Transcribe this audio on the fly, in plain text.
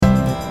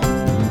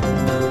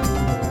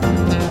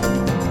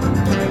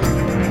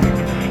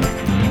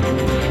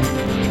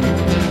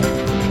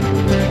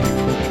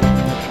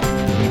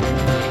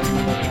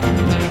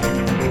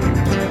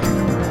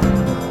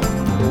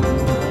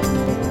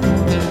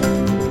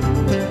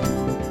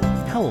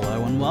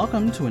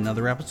welcome to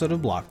another episode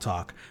of Block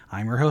Talk.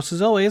 I'm your host, as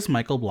always,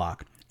 Michael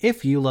Block.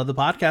 If you love the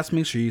podcast,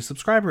 make sure you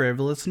subscribe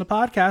wherever you listen to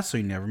podcasts so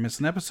you never miss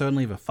an episode, and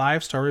leave a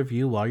 5-star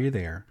review while you're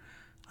there.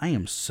 I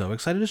am so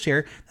excited to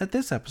share that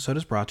this episode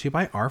is brought to you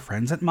by our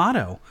friends at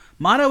Motto.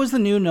 Motto is the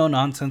new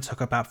no-nonsense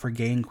hookup app for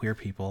gay and queer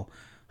people.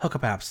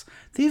 Hookup apps,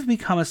 they've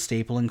become a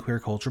staple in queer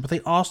culture, but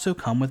they also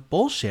come with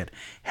bullshit.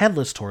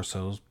 Headless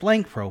torsos,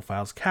 blank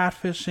profiles,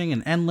 catfishing,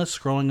 and endless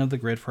scrolling of the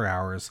grid for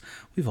hours.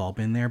 We've all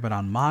been there, but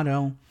on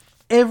Motto,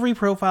 every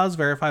profile is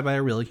verified by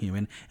a real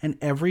human, and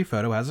every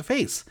photo has a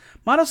face.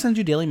 Motto sends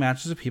you daily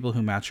matches of people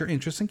who match your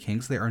interests and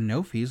kinks. There are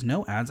no fees,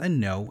 no ads, and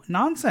no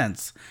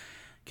nonsense.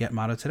 Get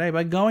Motto today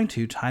by going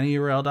to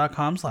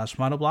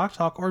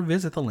tinyurl.com/MottoBlockTalk or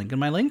visit the link in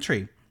my link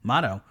tree.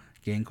 Motto,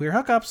 gay and queer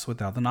hookups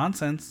without the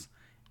nonsense.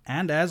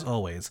 And as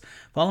always,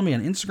 follow me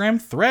on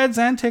Instagram, Threads,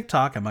 and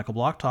TikTok at Michael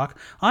Block Talk,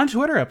 on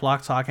Twitter at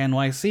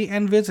BlockTalkNYC,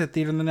 and visit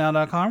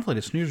theaterthenow.com for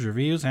latest news,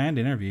 reviews, and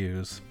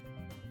interviews.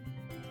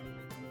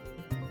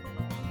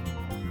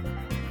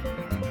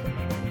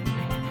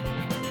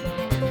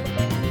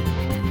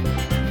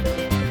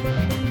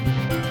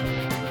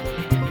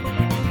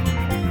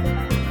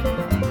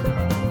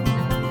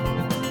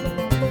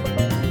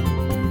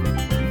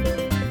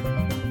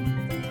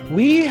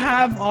 We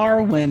have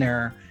our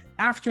winner.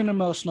 After an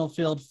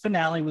emotional-filled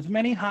finale with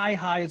many high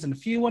highs and a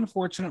few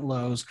unfortunate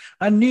lows,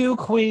 a new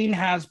queen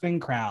has been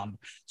crowned.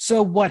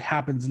 So what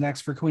happens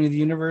next for Queen of the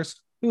Universe?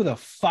 Who the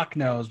fuck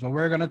knows, but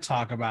we're going to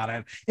talk about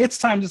it. It's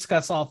time to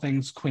discuss all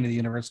things Queen of the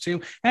Universe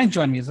 2. And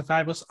join me is the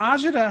fabulous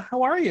Ajita.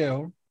 How are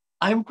you?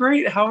 I'm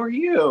great. How are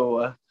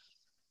you?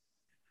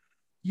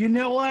 You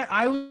know what?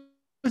 I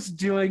was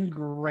doing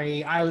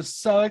great. I was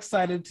so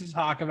excited to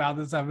talk about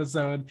this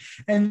episode.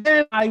 And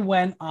then I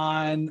went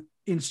on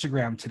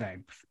Instagram today.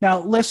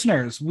 Now,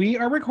 listeners, we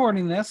are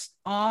recording this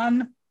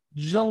on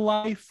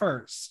July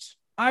 1st.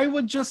 I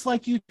would just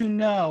like you to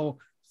know,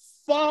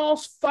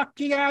 false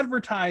fucking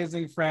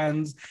advertising,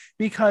 friends,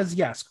 because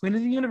yes, Queen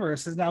of the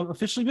Universe has now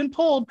officially been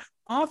pulled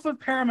off of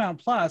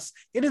Paramount Plus.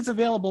 It is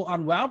available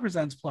on WoW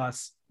Presents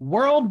Plus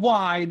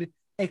worldwide,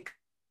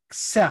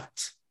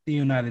 except the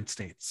United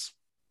States.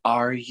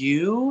 Are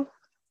you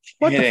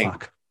What kidding? the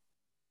fuck?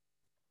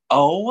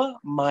 Oh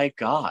my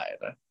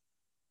God.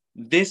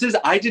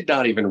 I did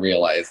not even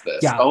realize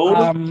this. Yeah.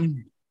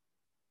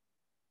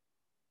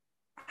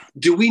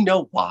 Do we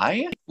know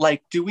why?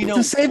 Do we know?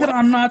 To say that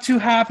I'm not too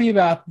happy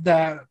about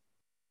that,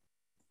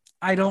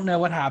 I don't know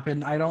what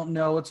happened. I don't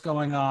know what's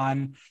going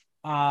on.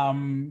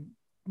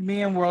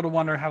 Me and World of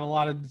Wonder have a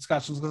lot of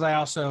discussions because I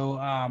also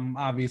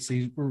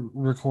obviously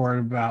record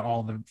about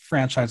all the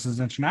franchises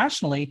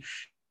internationally.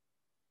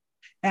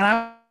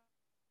 And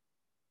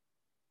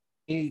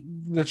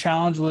the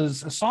challenge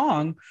was a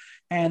song,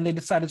 and they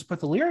decided to put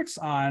the lyrics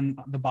on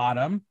the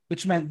bottom,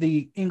 which meant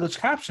the English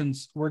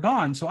captions were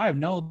gone. So I have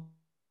no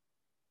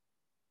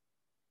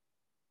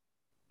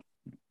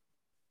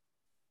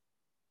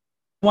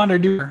Wonder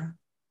doer.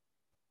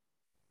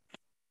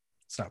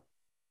 So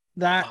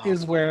that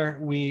is where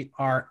we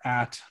are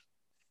at.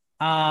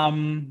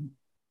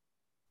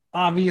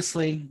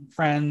 Obviously,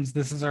 friends,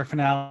 this is our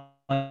finale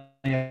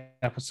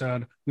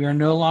episode. We are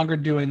no longer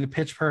doing the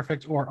pitch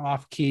perfect or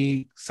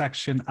off-key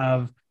section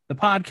of the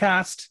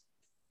podcast,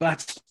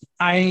 but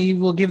I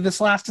will give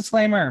this last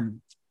disclaimer.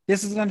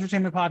 This is an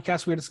entertainment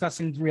podcast. We are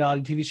discussing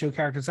reality TV show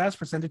characters as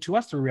presented to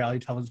us through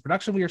reality television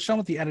production. We are shown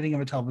what the editing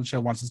of a television show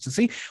wants us to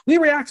see. We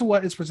react to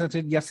what is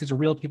presented. Yes, these are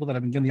real people that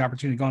have been given the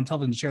opportunity to go on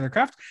television and share their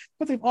craft,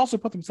 but they've also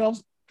put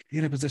themselves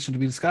in a position to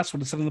be discussed.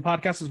 What is said in the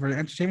podcast is for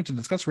entertainment to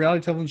discuss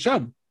reality television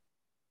show.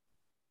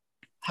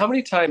 How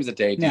many times a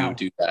day do you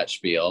do that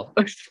spiel?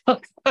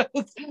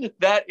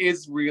 That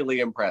is really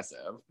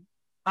impressive.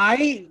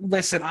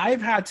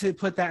 I've had to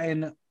put that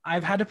in.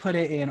 I've had to put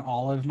it in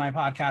all of my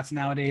podcasts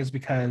nowadays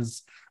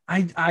because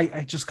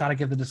I just got to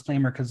give the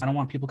disclaimer because I don't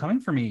want people coming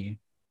for me.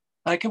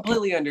 I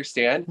completely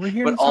understand. We're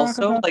here but to talk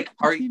also, about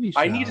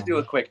I need to do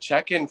a quick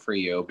check-in for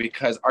you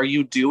because are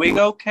you doing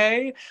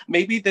okay?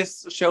 Maybe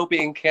this show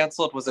being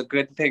canceled was a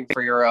good thing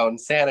for your own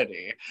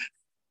sanity.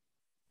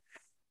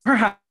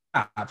 Perhaps.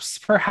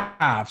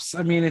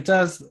 I mean, it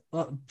does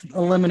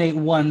eliminate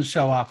one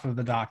show off of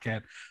the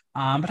docket.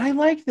 But I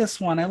like this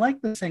one. I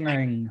like the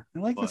singing. I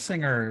like the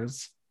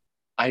singers.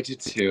 I do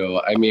too.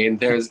 I mean,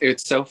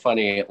 it's so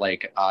funny.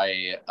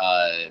 I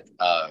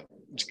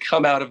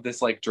come out of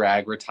this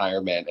drag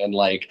retirement and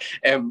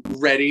am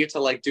ready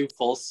to do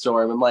full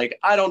storm. I'm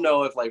I don't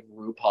know if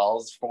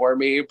RuPaul's for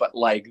me, but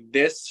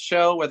this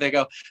show where they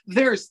go,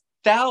 there's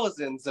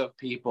thousands of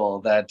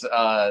people that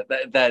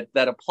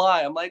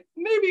apply. I'm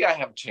maybe I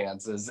have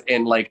chances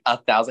in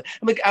 1,000.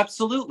 I'm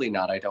absolutely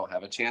not. I don't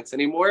have a chance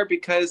anymore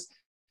because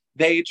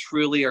they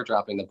truly are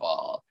dropping the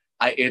ball.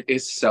 It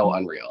is so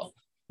unreal.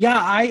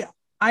 Yeah,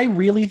 I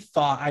really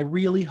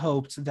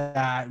hoped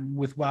that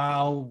with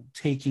WoW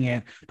taking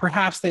it,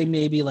 perhaps they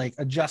maybe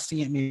adjusting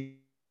it,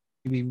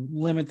 maybe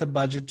limit the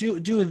budget,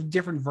 do a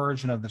different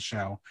version of the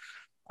show.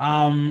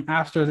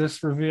 After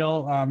this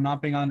reveal,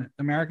 not being on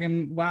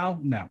American WoW,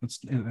 no, it's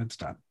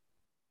done.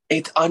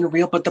 It's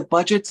unreal, but the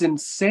budget's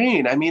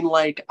insane. I mean,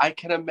 like, I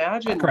can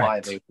imagine why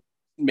Correct. they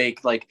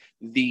make like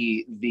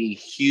the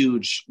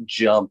huge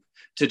jump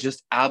to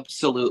just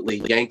absolutely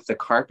yank the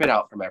carpet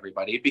out from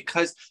everybody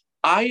because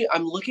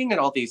I'm looking at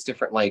all these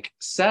different like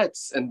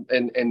sets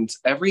and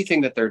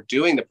everything that they're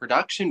doing, the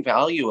production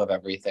value of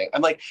everything.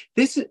 I'm like,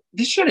 this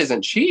shit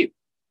isn't cheap.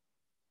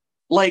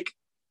 Like,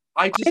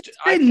 I just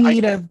They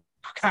need a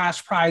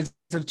cash prize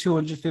of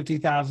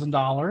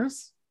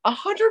 $250,000. a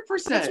hundred That's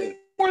percent.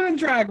 more than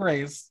Drag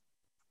Race.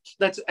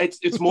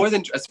 It's more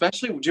than,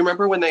 especially, do you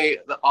remember when they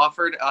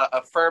offered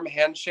a firm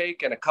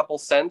handshake and a couple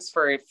cents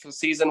for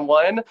season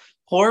one?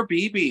 Poor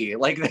BB,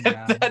 like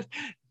Yeah.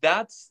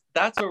 that's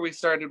where we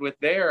started with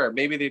there.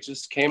 Maybe they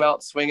just came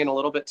out swinging a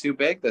little bit too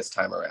big this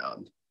time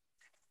around.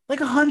 Like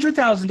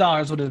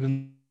 $100,000 would have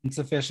been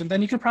sufficient.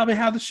 Then you could probably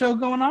have the show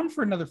going on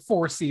for another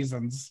 4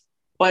 seasons.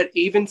 But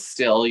even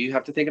still, you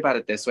have to think about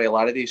it this way. A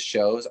lot of these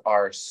shows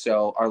are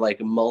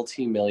like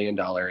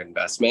multi-million-dollar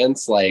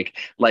investments. Like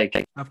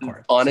Of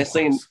course.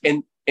 honestly,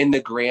 in the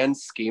grand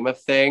scheme of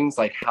things,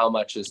 like how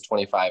much is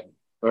 25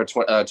 or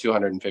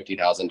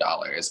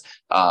 $250,000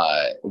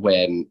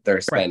 when they're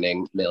Right.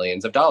 spending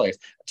millions of dollars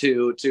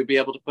to be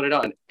able to put it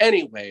on.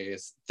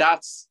 Anyways,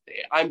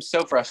 I'm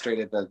so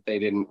frustrated that they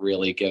didn't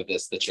really give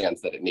this the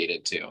chance that it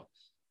needed to.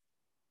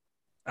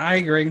 I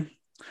agree.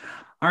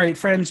 All right,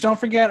 friends, don't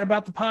forget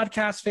about the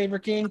podcast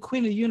favorite game,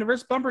 Queen of the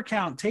Universe Bumper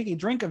Count. Take a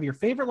drink of your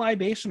favorite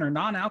libation or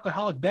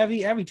non-alcoholic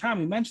bevy every time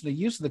we mention the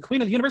use of the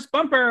Queen of the Universe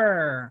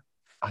bumper.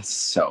 That's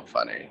so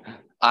funny.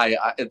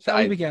 Shall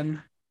we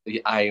begin?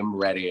 I am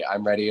ready.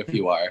 I'm ready if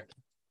you are.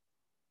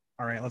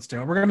 All right, let's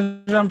do it. We're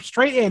going to jump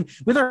straight in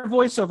with our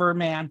voiceover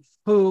man,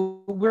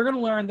 who we're going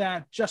to learn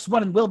that just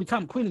one will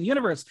become Queen of the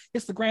Universe.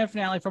 It's the grand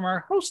finale from our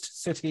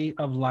host city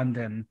of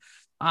London.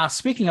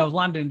 Speaking of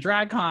London,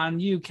 DragCon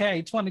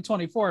UK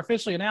 2024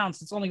 officially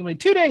announced it's only going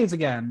to be 2 days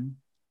again.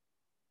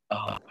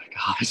 Oh my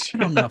gosh. I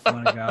don't know if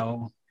I'm going to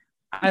go.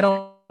 I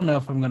don't know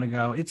if I'm going to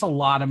go. It's a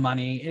lot of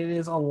money. It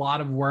is a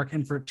lot of work.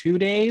 And for 2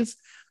 days,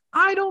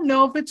 I don't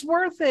know if it's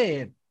worth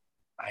it.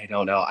 I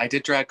don't know. I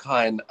did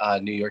DragCon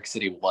New York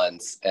City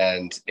once,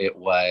 and it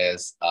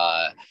was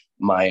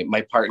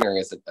my partner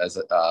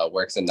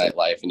works in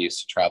nightlife and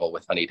used to travel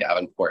with Honey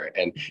Davenport,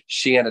 and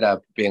she ended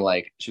up being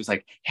like, she was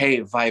like,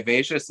 "Hey,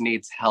 Vivacious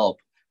needs help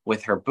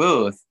with her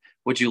booth.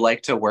 Would you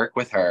like to work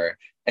with her?"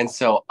 And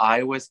so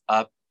I was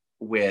up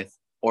with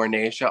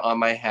Ornacia on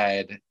my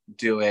head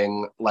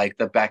doing like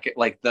the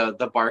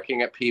the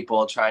barking at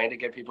people, trying to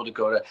get people to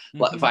go to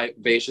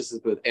Vivacious's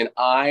booth. And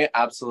I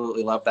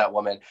absolutely love that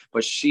woman,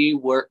 but she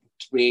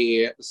worked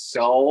me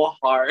so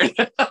hard.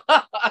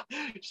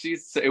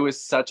 It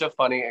was such a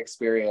funny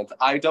experience.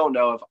 I don't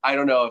know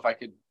if I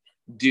could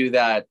do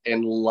that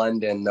in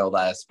London, no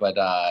less. But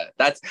I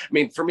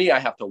mean, for me, I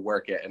have to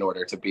work it in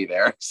order to be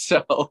there.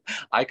 So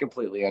I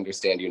completely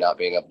understand you not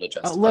being able to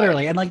justify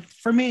literally. And like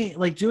for me,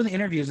 like doing the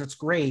interviews, it's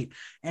great.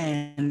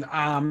 And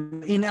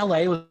in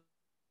LA it was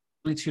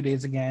only 2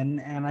 days again,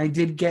 and I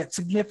did get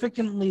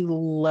significantly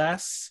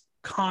less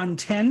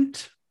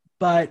content,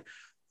 but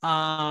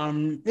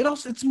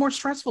it's more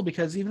stressful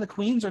because even the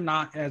queens are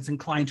not as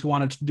inclined to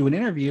want to do an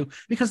interview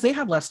because they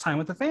have less time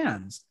with the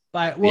fans.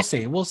 But we'll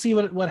see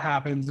what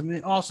happens. I mean,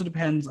 it also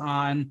depends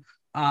on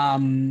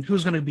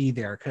who's going to be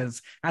there,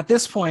 because at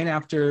this point,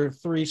 after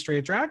 3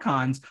 straight drag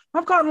cons,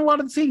 I've gotten a lot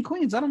of the same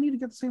queens. I don't need to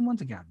get the same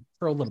ones again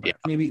for a little bit.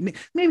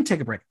 Maybe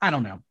take a break. I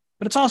don't know.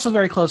 But it's also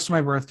very close to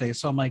my birthday,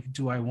 so I'm like,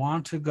 do I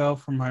want to go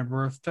for my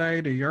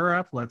birthday to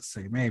Europe? Let's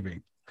see,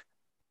 maybe.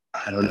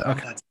 I don't know.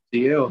 Okay. That's to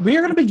you. We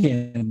are going to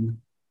begin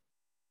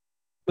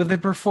with a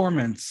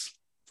performance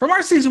from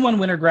our season 1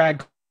 winner,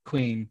 drag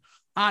queen.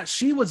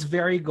 She was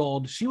very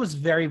gold. She was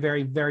very,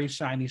 very, very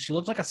shiny. She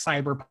looked like a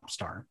cyber pop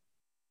star.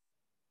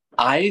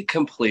 I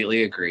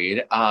completely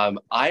agreed.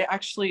 I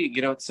actually,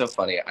 it's so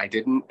funny. I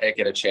didn't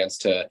get a chance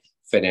to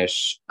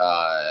finish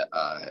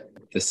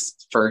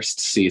this first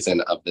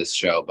season of this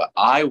show, but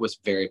I was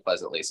very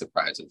pleasantly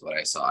surprised with what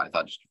I saw. I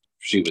thought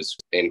she was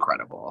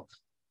incredible.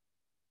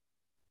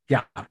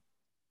 Yeah.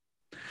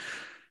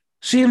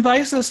 She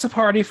invites us to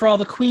party for all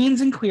the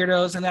queens and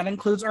queerdos, and that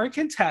includes our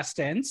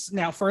contestants.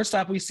 Now, first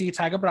up, we see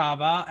Tyga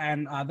Brava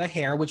and the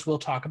hair, which we'll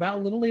talk about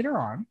a little later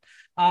on.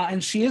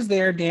 And she is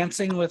there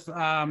dancing with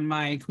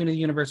my Queen of the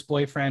Universe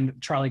boyfriend,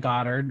 Charlie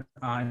Goddard,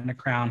 in a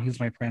crown. He's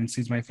my prince.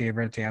 He's my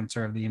favorite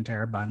dancer of the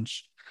entire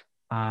bunch.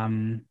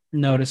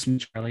 Notice me,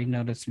 Charlie.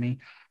 Notice me.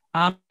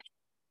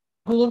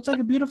 Who looks like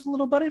a beautiful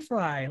little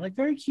butterfly, like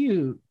very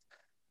cute.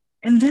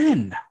 And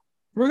then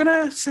we're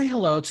going to say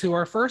hello to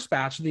our first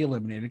batch of the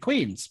eliminated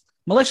queens.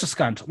 Militia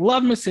Skunt,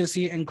 Love Miss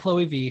Sissy, and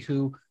Chloe V,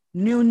 who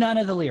knew none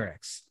of the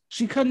lyrics.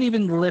 She couldn't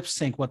even lip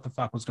sync what the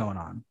fuck was going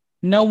on.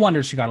 No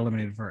wonder she got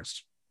eliminated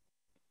first.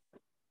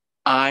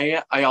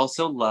 I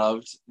also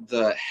loved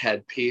the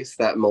headpiece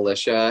that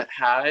Militia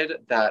had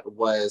that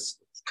was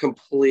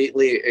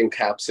completely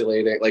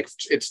encapsulating, like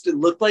it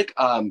looked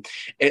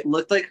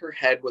like her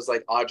head was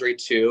like Audrey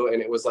too,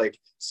 and it was like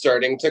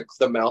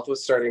the mouth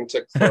was starting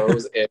to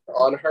close in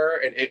on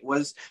her, and it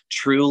was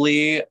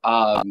truly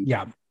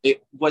Yeah.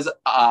 it was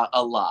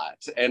a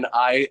lot, and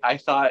I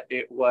thought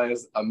it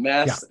was a Yeah.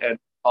 mess, and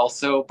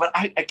also, but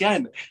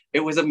it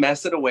was a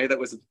mess in a way that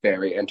was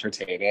very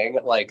entertaining.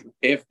 Like,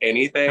 if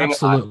anything, I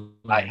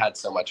Absolutely. had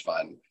so much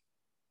fun.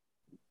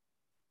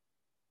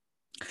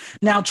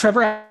 Now,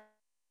 Trevor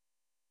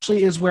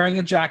actually is wearing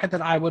a jacket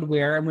that I would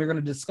wear, and we're going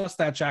to discuss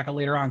that jacket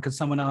later on because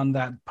someone on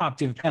that Pop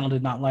Diva panel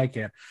did not like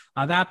it.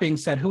 That being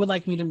said, who would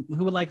like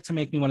to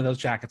make me one of those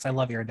jackets? I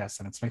love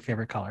iridescent; it's my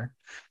favorite color.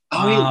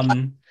 Oh,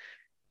 yeah.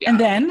 And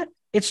then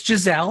it's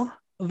Giselle,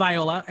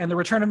 Viola, and the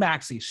return of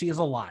Maxie. She is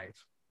alive;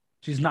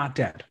 she's not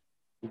dead.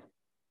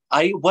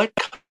 What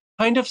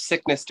kind of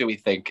sickness do we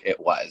think it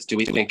was? Do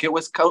we think it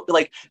was COVID?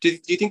 Like, do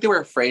you think they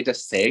were afraid to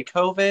say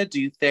COVID? Do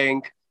you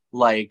think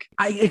like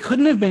it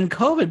couldn't have been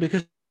COVID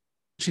because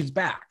she's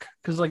back,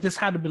 because like this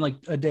had to have been like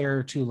a day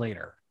or two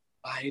later.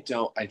 I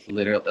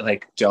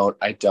literally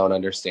I don't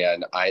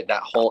understand.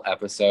 That whole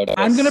episode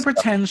I'm gonna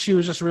pretend she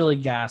was just really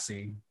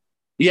gassy.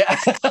 Yeah.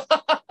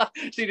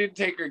 She didn't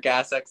take her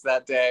gas X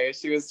that day.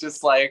 She was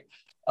just like,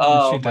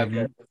 oh my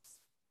goodness.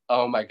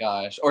 Oh my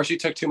gosh. Or she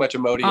took too much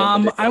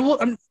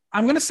Imodium.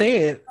 I'm gonna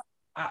say it.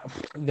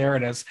 There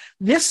it is.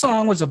 This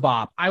song was a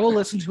bop. I will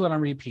listen to it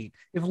on repeat.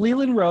 If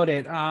Leland wrote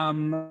it,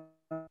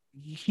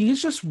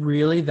 he's just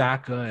really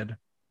that good.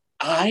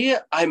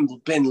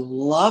 I've been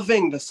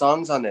loving the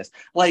songs on this.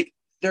 Like,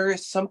 there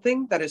is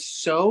something that is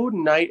so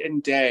night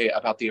and day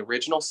about the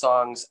original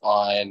songs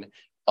on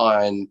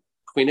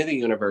Queen of the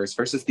Universe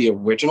versus the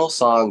original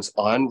songs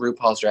on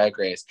RuPaul's Drag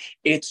Race.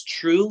 It's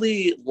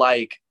truly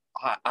like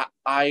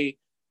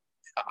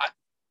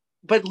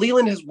but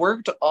Leland has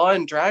worked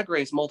on Drag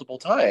Race multiple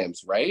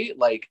times, right?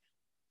 Like,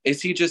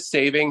 is he just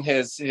saving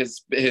his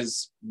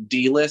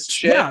D-list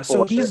shit? Yeah,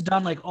 so he's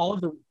done like all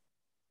of the.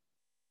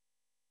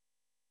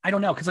 I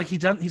don't know, because like he's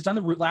done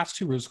the last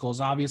two Ru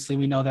schools. Obviously,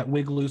 we know that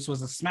Wig Loose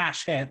was a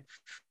smash hit.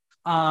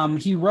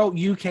 He wrote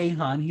UK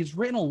Hun. He's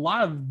written a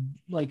lot of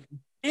like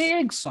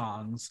big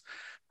songs.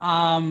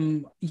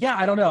 Yeah,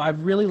 I don't know. I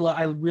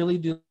really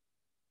do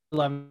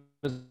love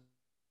it.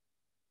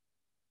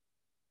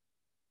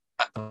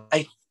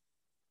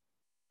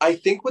 I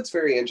think what's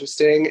very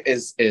interesting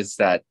is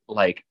that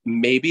like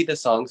maybe the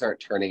songs aren't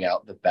turning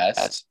out the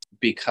best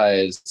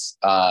because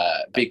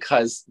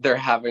they're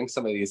having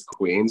some of these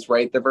queens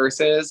write the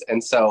verses,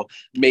 and so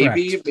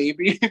maybe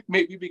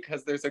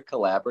because there's a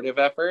collaborative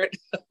effort,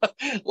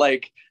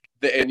 like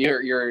and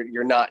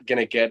you're not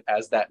gonna get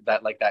as that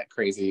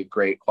crazy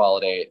great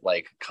quality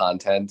like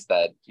content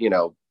that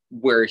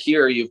where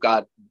here you've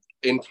got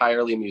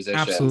entirely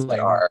musicians Absolutely.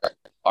 that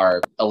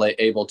are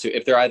able to,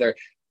 if they're either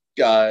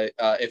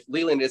if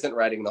Leland isn't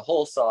writing the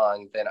whole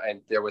song, then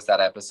there was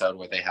that episode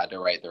where they had to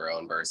write their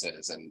own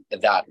verses, and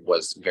that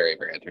was very,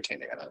 very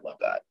entertaining, and I love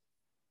that.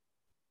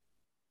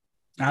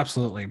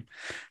 Absolutely.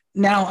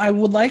 Now, I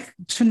would like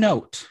to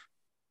note,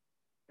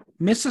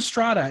 Miss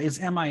Estrada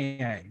is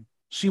MIA.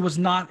 She was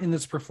not in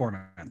this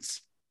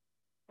performance.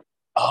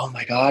 Oh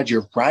my God,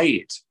 you're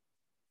right.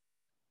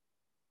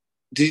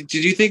 Did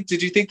you think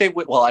they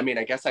would? Well, I mean,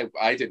 I guess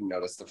I didn't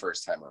notice the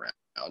first time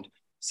around.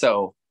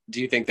 So do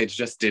you think they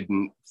just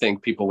didn't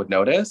think people would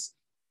notice?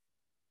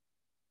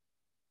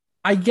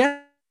 I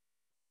guess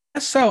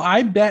so.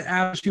 I bet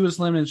after she was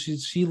limited,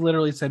 she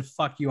literally said,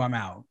 "Fuck you, I'm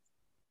out."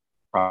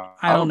 Probably.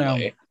 I don't know.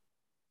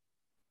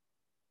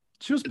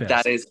 She was pissed.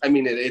 That is, I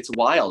mean, it's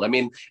wild. I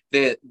mean,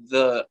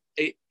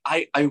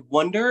 I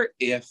wonder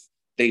if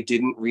they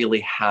didn't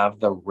really have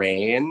the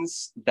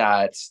reins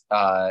that,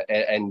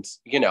 and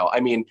I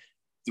mean,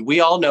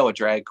 we all know a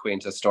drag queen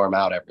to storm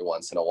out every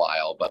once in a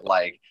while, but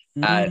like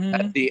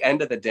at the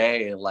end of the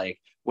day, like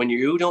when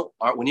you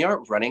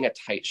aren't running a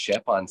tight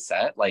ship on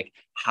set, like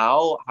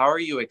how are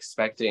you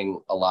expecting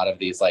a lot of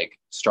these like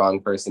strong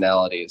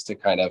personalities to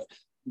kind of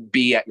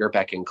be at your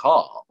beck and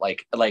call?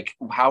 Like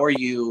how are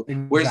you?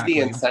 Exactly. Where's the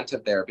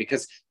incentive there?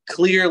 Because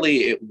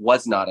clearly it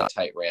was not a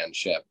tight ran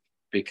ship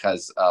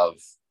because of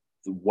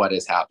what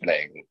is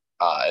happening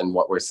and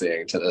what we're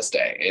seeing to this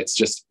day. It's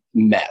just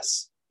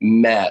mess.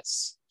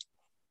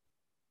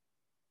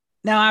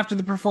 Now, after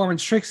the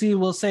performance, Trixie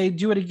will say,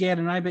 "Do it again,"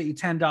 and I bet you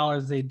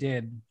 $10 they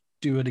did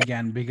do it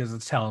again because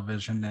it's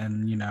television,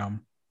 and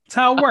it's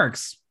how it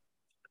works.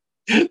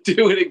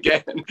 Do it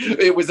again.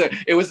 It was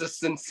a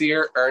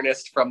sincere,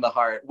 earnest from the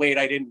heart. Wait,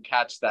 I didn't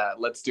catch that.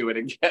 Let's do it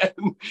again.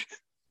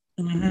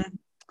 Mm-hmm.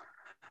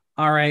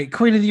 All right,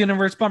 Queen of the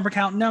Universe bumper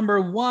count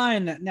number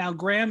 1. Now,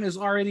 Graham is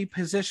already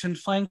positioned,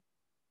 flanked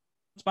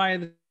by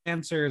the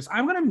dancers.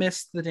 I'm gonna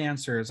miss the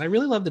dancers. I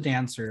really love the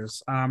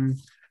dancers.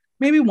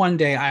 Maybe one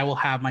day I will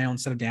have my own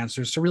set of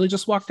dancers to really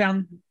just walk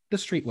down the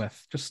street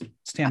with, just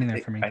standing there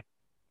for me.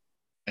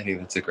 I think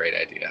that's a great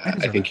idea.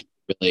 I think you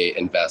really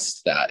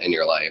invest that in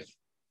your life.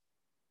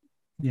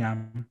 Yeah.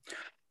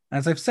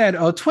 As I've said,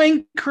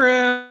 Twink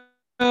Crew.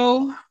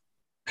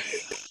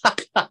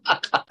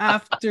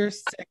 After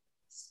 6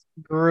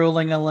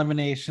 grueling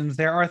eliminations.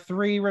 There are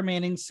three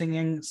remaining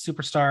singing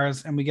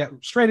superstars, and we get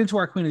straight into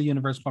our Queen of the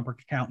Universe bumper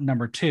count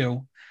number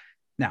two.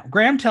 Now,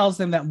 Graham tells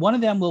them that one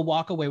of them will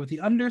walk away with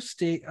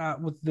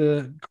with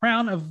the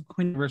crown of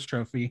Queen of the Universe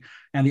trophy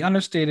and the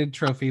understated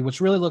trophy, which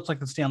really looks like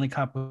the Stanley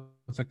Cup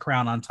with a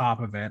crown on top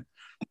of it.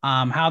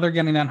 How they're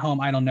getting that home,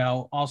 I don't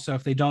know. Also,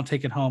 if they don't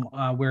take it home,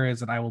 where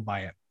is it? I will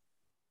buy it.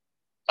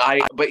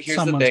 But here's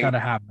the Someone's got thing. to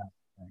have that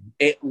thing.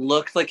 It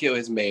looked like it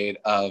was made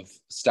of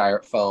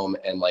styrofoam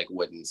and like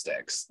wooden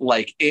sticks.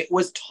 Like it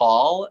was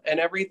tall and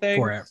everything,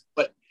 For it.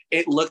 but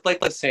it looked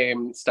like the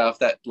same stuff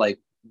that like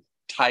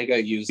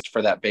Tyga used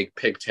for that big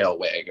pigtail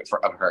wig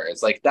of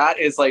hers. Like that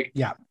is like,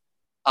 Yeah.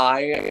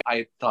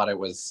 I thought it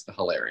was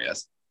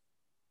hilarious.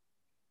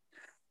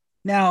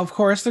 Now, of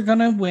course, they're going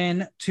to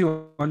win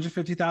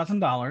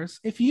 $250,000.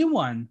 If you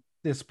won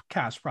this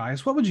cash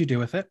prize, what would you do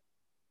with it?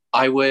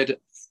 I would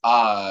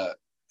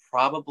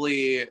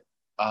probably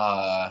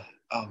oh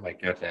my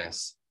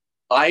goodness.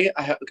 I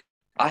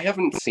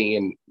haven't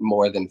seen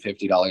more than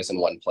 $50 in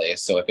one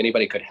place. So if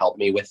anybody could help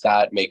me with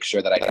that, make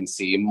sure that I can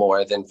see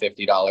more than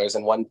 $50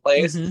 in one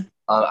place. Mhm.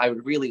 I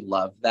would really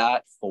love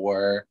that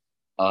for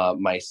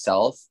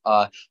myself,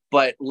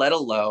 but let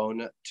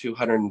alone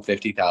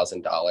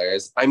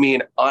 $250,000. I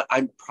mean,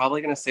 I'm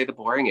probably going to say the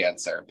boring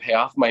answer: pay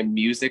off my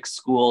music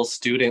school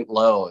student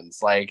loans.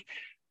 Like,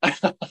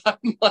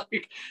 I'm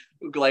like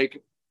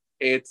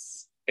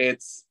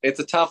it's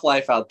a tough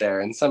life out there,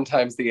 and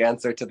sometimes the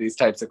answer to these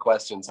types of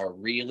questions are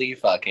really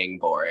fucking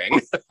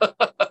boring.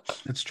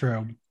 It's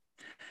true.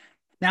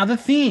 Now, the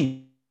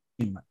theme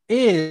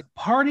is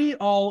party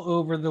all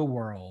over the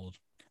world.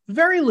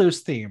 Very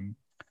loose theme.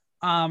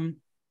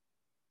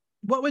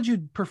 What would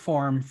you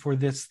perform for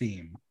this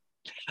theme?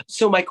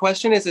 So my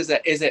question is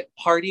it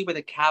party with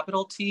a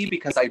capital T?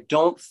 Because I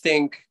don't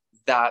think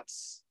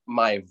that's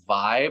my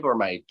vibe or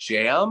my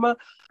jam.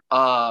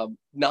 Not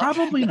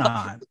Probably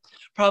not.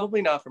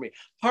 probably not for me.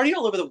 Party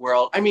all over the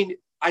world. I mean,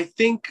 I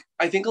think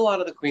a lot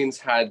of the queens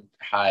had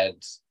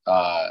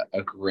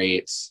a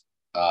great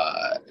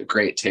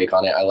take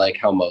on it. I like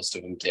how most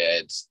of them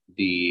did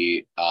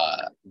the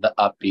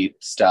upbeat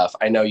stuff.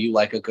 I know you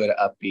like a good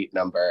upbeat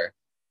number.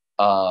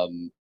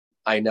 Um,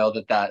 I know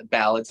that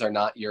ballads are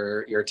not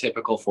your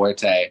typical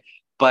forte,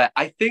 but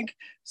I think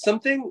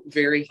something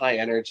very high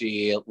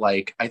energy,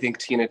 like I think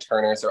Tina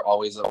Turner's are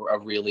always a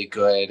really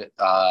good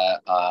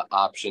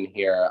option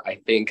here.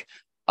 I think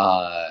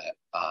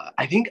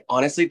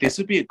honestly, this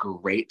would be a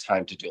great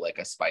time to do like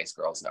a Spice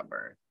Girls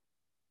number,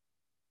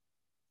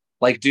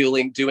 like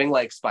doing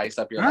like Spice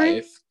Up Your All right.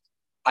 Life.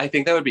 I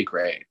think that would be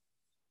great.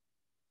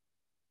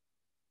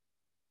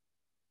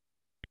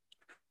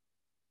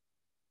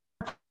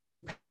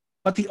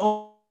 But the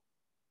old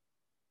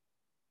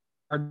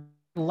are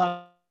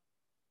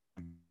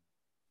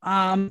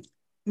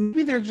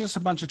maybe they're just a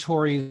bunch of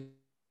Tories.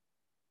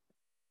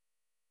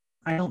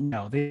 I don't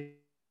know. They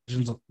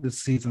this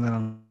season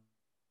that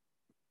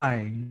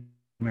I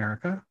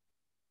America.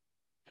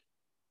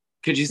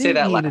 Could you say They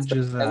that needed last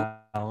again?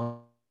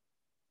 Giselle.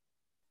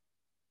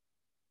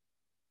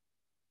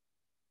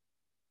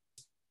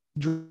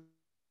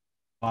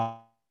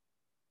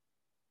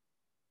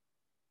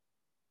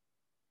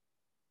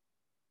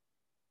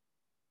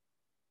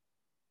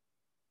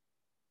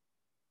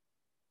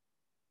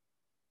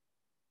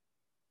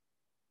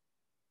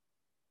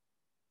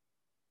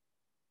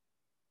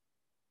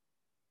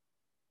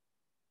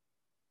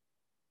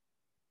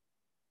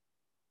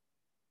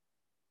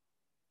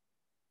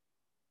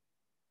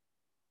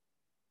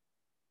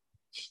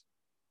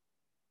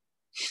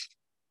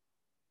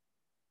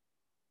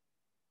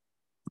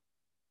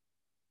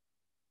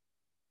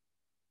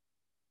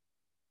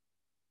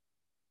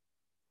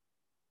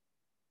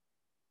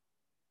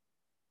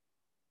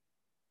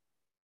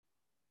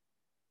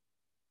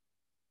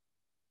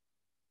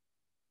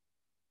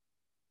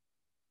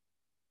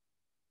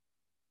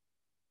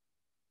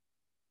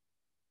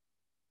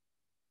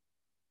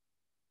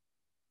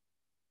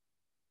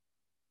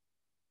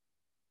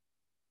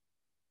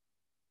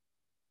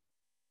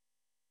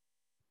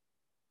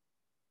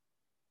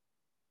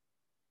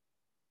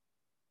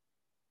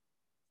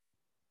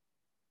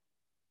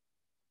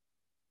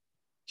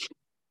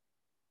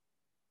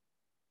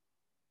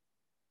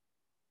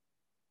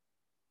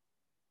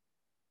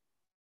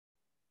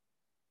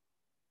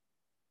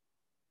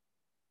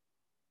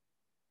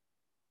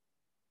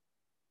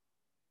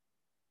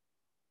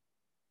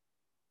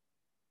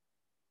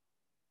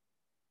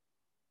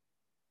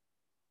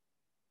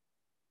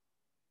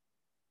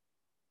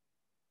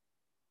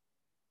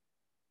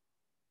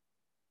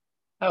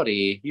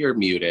 Howdy, you're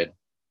muted.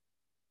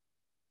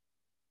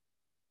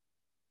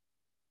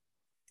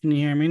 Can you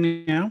hear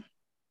me now?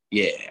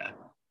 Yeah.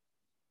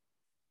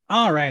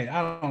 All right.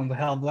 I don't know what the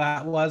hell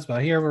that was,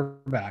 but here we're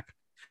back.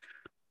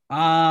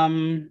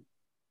 Um,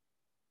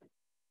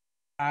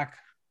 back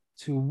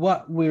to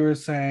what we were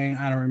saying.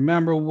 I don't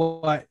remember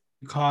what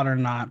you caught or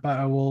not, but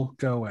I will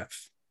go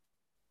with.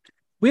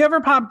 We have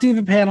our Pop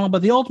Diva panel,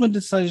 but the ultimate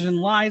decision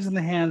lies in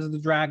the hands of the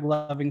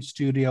drag-loving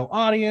studio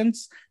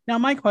audience. Now,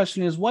 my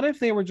question is, what if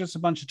they were just a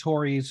bunch of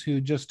Tories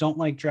who just don't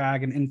like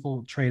drag and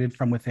infiltrated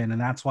from within,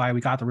 and that's why we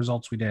got the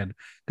results we did?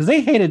 Because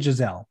they hated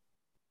Giselle.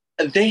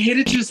 They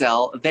hated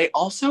Giselle. They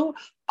also,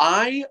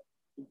 I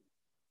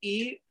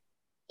eat,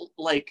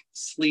 like,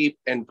 sleep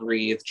and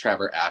breathe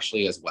Trevor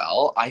Ashley as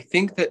well. I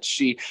think that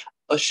she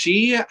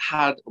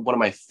had one of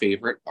my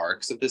favorite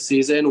arcs of the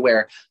season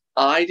where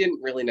I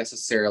didn't really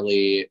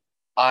necessarily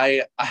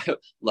I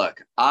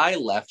look, I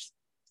left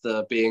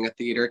the being a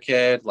theater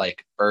kid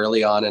like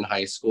early on in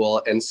high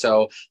school, and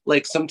so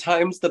like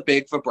sometimes the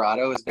big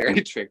vibrato is very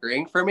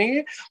triggering for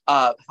me.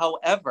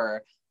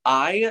 However,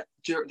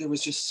 there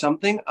was just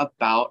something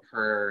about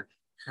her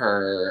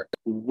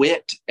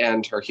wit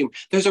and her humor.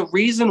 There's a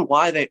reason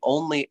why they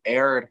only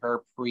aired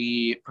her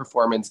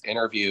pre-performance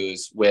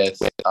interviews with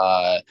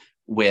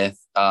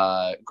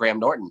Graham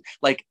Norton.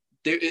 Like,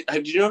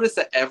 have you noticed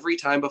that every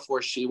time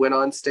before she went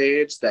on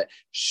stage that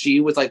she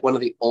was like one of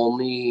the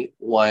only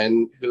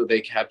one who they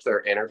kept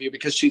their interview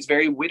because she's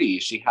very witty.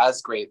 She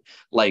has great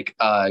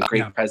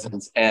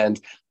presence,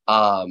 and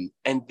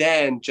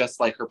then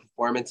just like her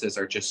performances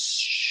are just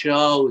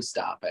show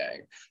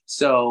stopping.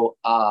 So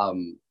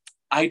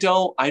I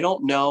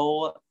don't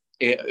know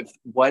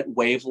what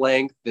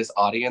wavelength this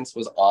audience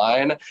was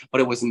on,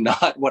 but it was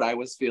not what I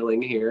was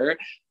feeling here.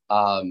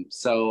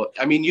 So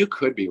I mean, you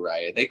could be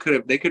right. They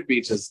could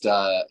be just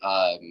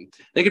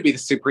they could be the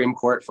Supreme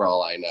Court for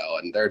all I know,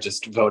 and they're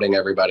just voting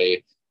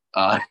everybody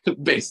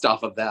based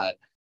off of that.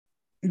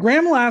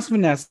 Graham will ask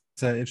Vanessa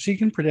if she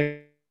can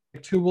predict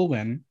who will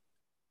win.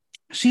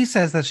 She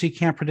says that she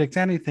can't predict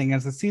anything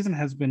as the season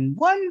has been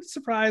one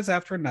surprise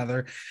after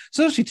another.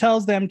 So she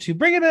tells them to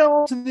bring it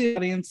all to the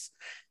audience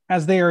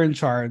as they are in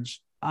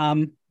charge.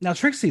 Now,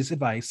 Trixie's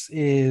advice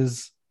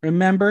is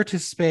remember to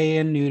spay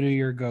and neuter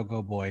your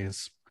go-go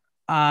boys.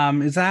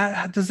 Does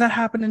that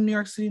happen in New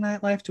York City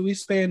nightlife? Do we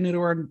spay and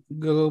neuter our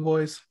go-go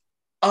boys?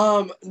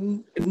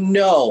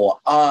 No.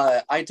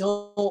 I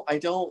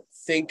don't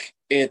think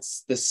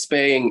it's the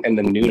spaying and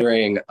the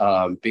neutering,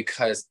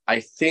 because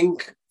I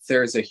think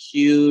there's a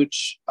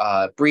huge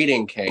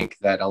breeding kink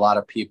that a lot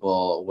of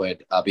people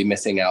would be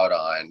missing out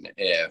on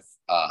if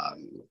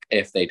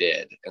they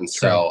did, and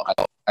so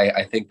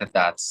I think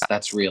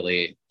that's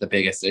really the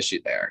biggest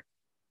issue there.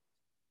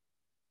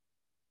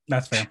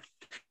 That's fair.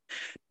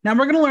 Now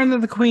we're going to learn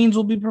that the Queens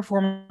will be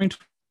performing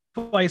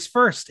twice.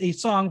 First, a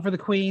song for the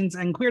Queens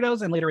and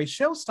Queerdos, and later a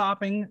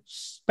show-stopping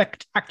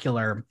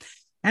spectacular.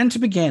 And to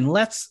begin,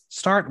 let's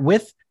start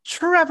with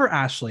Trevor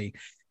Ashley.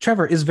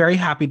 Trevor is very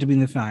happy to be in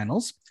the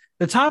finals.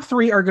 The top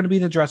three are going to be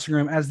in the dressing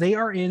room as they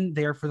are in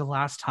there for the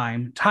last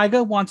time.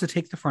 Tyga wants to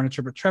take the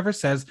furniture, but Trevor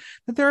says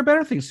that there are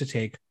better things to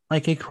take,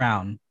 like a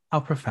crown.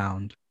 How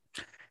profound.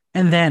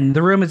 And then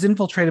the room is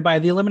infiltrated by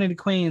the eliminated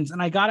queens,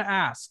 and I gotta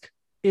ask,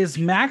 is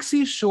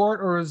Maxi short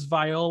or is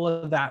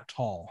Viola that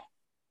tall?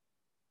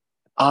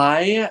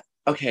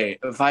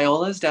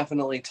 Viola's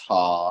definitely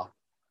tall.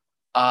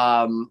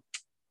 I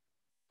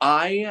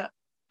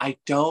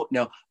don't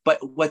know.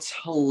 But what's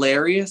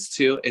hilarious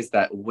too is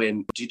that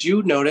did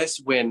you notice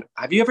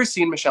have you ever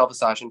seen Michelle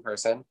Visage in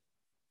person?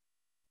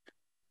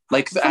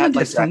 Like from a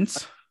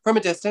distance. From a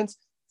distance.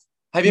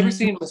 Have you ever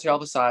seen Michelle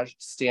Visage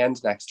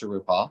stand next to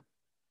RuPaul?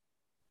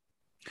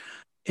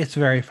 It's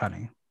very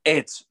funny.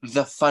 It's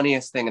the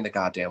funniest thing in the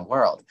goddamn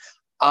world.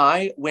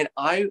 When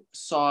I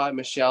saw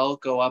Michelle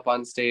go up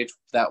on stage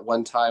that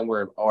one time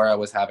where Aura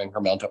was having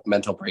her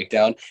mental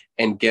breakdown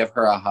and give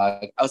her a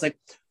hug, I was like,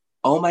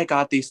 oh my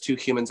God, these two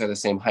humans are the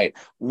same height.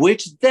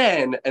 Which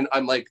then, and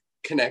I'm like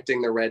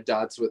connecting the red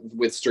dots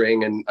with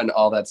string and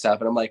all that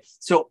stuff. And I'm like,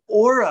 so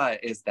Aura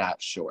is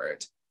that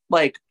short.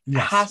 Like,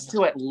 yes. Has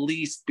to at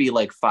least be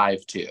like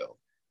 5'2".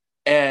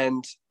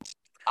 And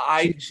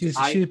she's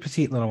a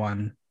petite little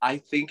one. I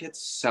think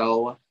it's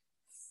so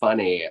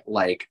funny,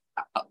 like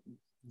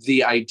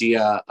the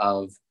idea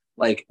of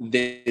like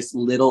this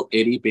little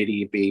itty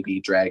bitty baby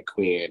drag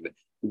queen.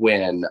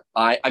 When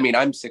I mean,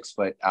 I'm 6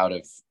 foot out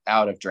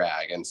of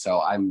drag, and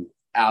so I'm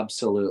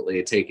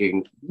absolutely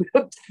taking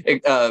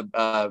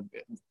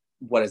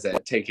what is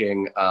it?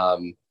 Taking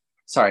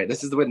sorry,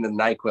 this is when the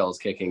NyQuil's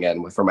kicking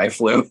in for my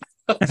flu.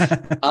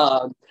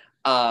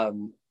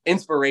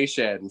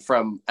 Inspiration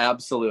from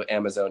absolute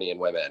Amazonian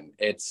women.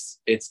 It's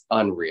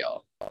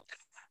unreal.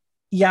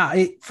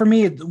 Yeah, for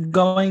me,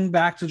 going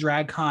back to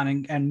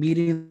DragCon and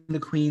meeting the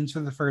queens for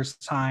the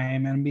first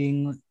time and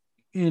being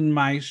in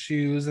my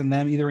shoes and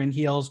them either in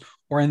heels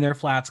or in their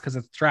flats because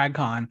it's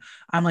DragCon,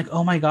 I'm like,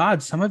 oh my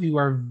God, some of you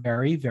are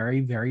very,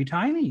 very, very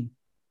tiny.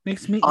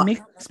 Makes me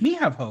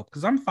have hope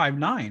because I'm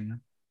 5'9".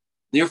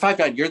 You're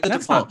 5'9". You're the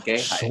default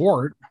gay height.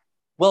 Short.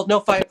 Well,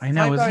 no, I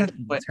know, isn't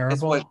it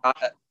terrible? It's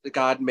what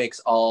God makes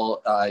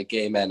all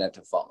gay men at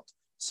default.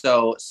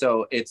 So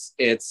it's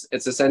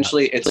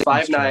essentially it's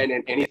 5'9",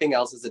 and anything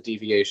else is a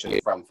deviation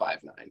from 5'9".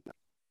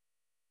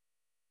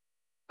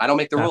 I don't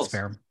make the rules. That's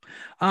fair.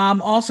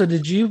 Also,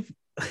 did you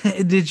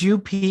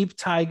peep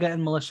Tyga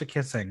and Militia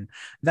kissing?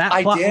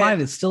 That plot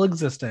line is still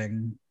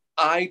existing.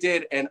 I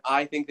did, and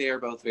I think they are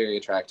both very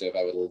attractive.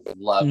 I would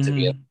love to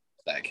be in Mhm.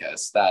 that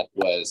kiss. That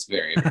was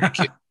very, very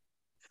cute.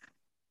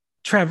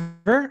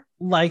 Trevor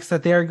likes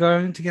that they're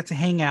going to get to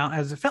hang out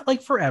as it felt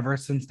like forever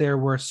since there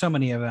were so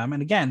many of them.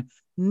 And again,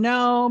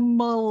 no Miss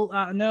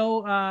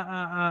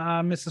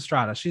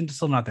Estrada. She's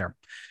still not there.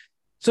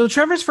 So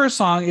Trevor's first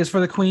song is for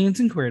the Queens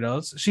and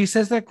Queerdos. She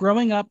says that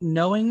growing up,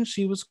 knowing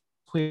she was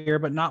queer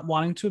but not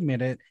wanting to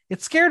admit it,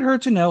 it scared her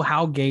to know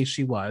how gay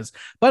she was.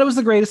 But it was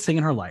the greatest thing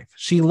in her life.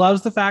 She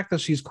loves the fact that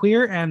she's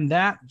queer and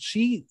that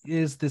she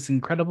is has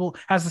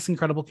this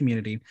incredible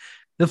community.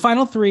 The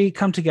final three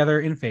come together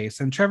in face,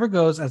 and Trevor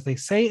goes, as they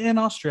say in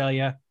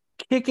Australia,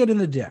 kick it in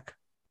the dick.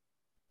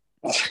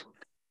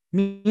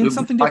 Means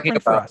something Talking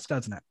different for about us,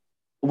 doesn't it?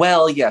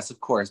 Well, yes,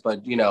 of course,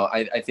 but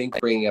I think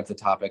bringing up the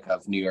topic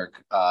of New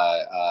York,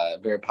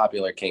 very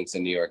popular kinks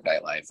in New York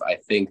nightlife, I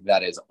think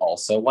that is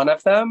also one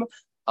of them.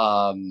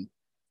 Um,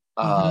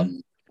 Mm-hmm.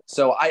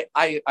 so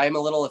I'm a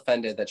little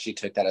offended that she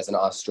took that as an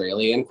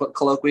Australian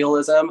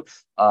colloquialism,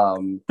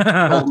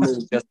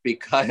 only just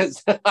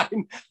because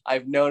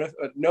I've known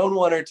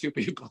one or two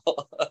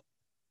people.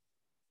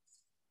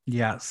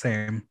 Yeah,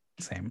 same.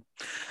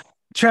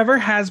 Trevor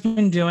has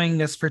been doing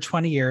this for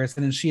 20 years,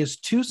 and she is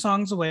 2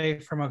 songs away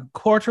from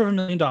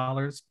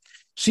 $250,000.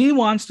 She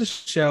wants to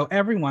show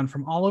everyone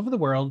from all over the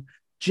world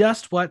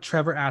just what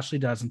Trevor Ashley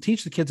does and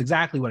teach the kids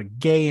exactly what a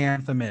gay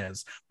anthem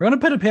is. We're going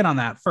to put a pin on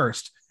that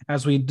first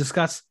as we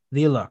discuss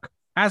the look.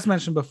 As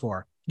mentioned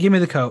before, give me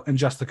the coat and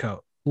just the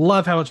coat.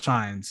 Love how it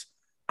shines.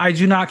 I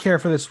do not care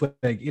for this wig.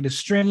 It is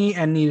stringy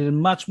and needed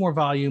much more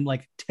volume,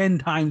 like 10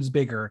 times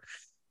bigger.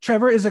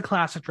 Trevor is a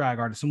classic drag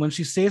artist, and when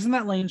she stays in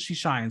that lane, she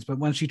shines. But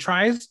when she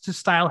tries to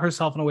style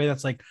herself in a way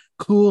that's like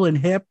cool and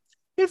hip,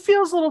 it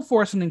feels a little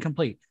forced and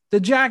incomplete.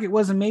 The jacket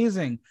was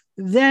amazing.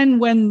 Then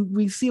when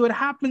we see what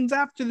happens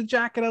after the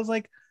jacket, I was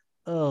like,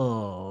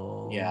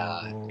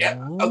 Yeah. Yeah.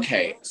 oh,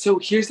 Okay. So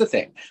here's the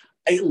thing.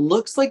 It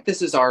looks like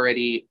this is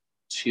already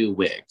two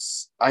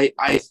wigs. I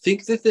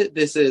think that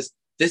this is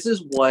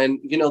one.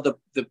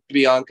 The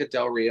Bianca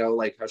Del Rio,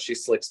 like how she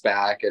slicks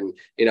back and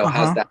has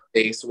uh-huh. that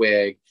base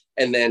wig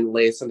and then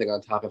lays something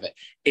on top of it.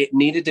 It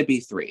needed to be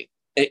three.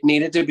 It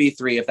needed to be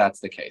three if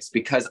that's the case,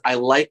 because I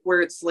like where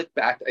it's slicked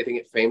back. I think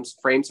it frames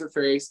her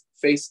face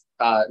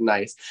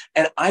nice,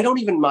 and I don't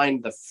even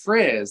mind the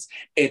frizz.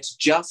 It's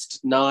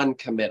just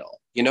non-committal.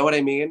 You know what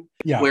I mean?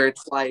 Yeah. Where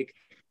it's like,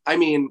 I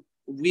mean,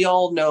 we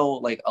all know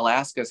like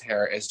Alaska's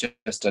hair is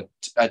just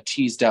a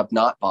teased up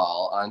knot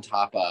ball on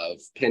top of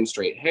pin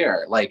straight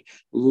hair. Like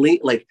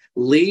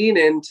lean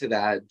into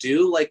that.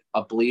 Do like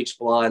a bleach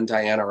blonde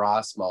Diana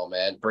Ross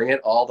moment. Bring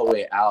it all the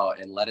way out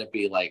and let it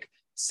be like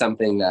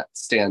something that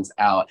stands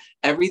out.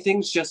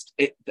 Everything's just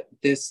it.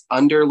 This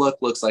underlook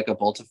looks like a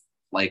bolt of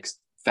like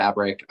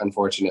fabric.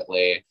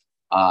 Unfortunately,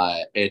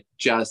 it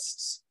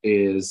just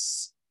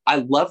is. I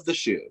love the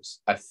shoes.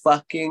 I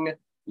fucking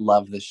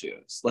love the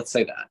shoes. Let's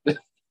say that.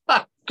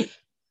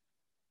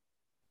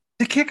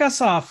 To kick us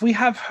off, we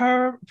have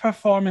her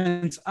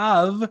performance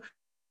of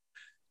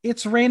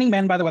It's Raining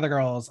Men by the Weather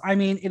Girls. I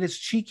mean, it is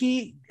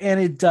cheeky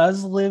and it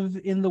does live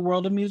in the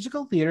world of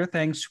musical theater,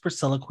 thanks to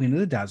Priscilla, Queen of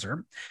the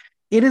Desert.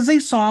 It is a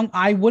song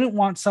I wouldn't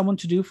want someone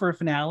to do for a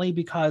finale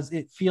because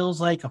it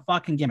feels like a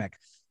fucking gimmick.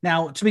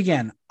 Now, to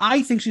begin,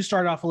 I think she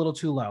started off a little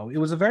too low. It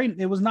was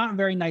not a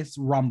very nice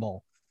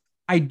rumble.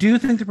 I do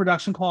think the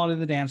production quality of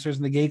the dancers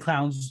and the gay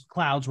clouds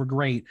were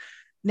great.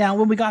 Now,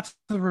 when we got to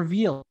the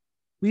reveal,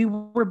 we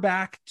were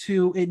back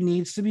to it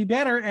needs to be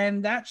better,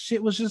 and that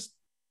shit was just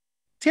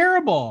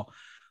terrible.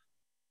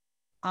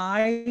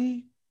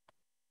 I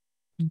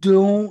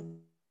don't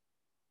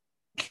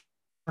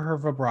her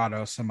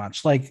vibrato so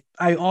much. Like,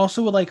 I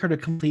also would like her to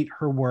complete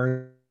her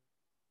word.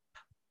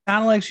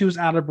 Kind of like she was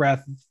out of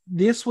breath.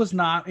 This was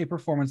not a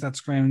performance that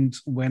screamed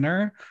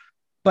winner,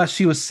 but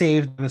she was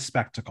saved by the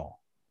spectacle.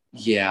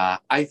 Yeah,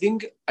 I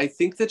think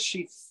that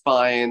she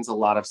finds a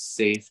lot of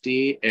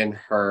safety in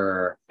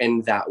her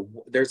in that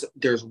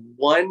there's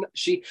one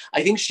she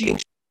I think she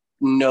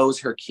knows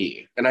her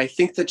key, and I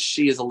think that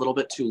she is a little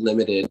bit too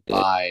limited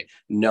by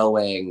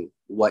knowing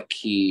what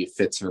key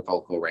fits her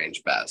vocal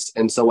range best.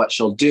 And so what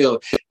she'll do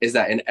is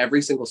that in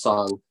every single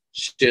song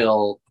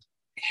she'll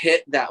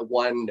hit that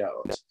one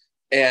note,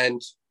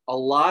 and a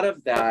lot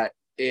of that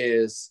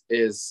is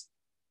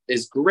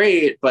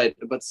great, but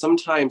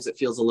sometimes it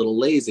feels a little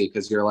lazy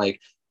because you're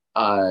like,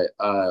 uh,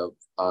 uh,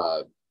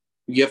 uh,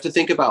 you have to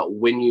think about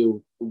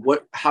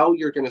how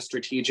you're going to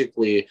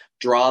strategically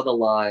draw the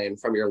line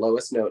from your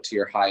lowest note to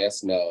your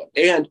highest note,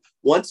 and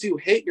once you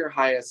hit your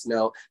highest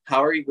note,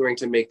 how are you going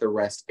to make the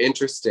rest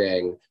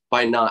interesting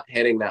by not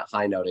hitting that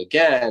high note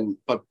again,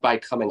 but by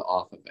coming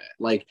off of it?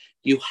 Like,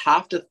 you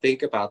have to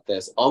think about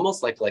this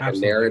almost like a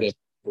Absolutely. narrative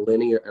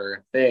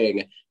linear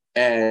thing,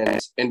 and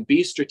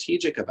be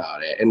strategic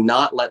about it and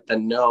not let the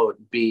note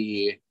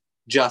be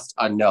just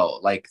a no.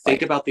 Like,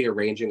 think about the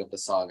arranging of the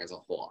song as a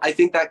whole. I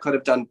think that could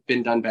have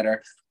been done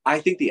better. I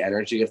think the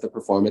energy of the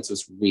performance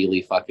was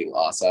really fucking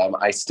awesome.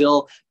 I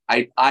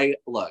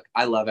look,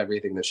 I love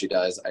everything that she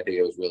does. I think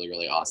it was really,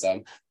 really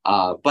awesome.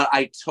 But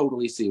I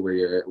totally see where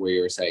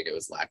you're saying it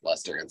was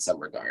lackluster in some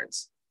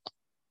regards.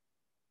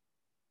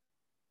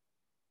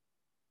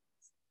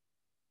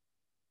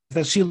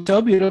 That she was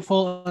so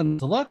beautiful and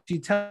to look, you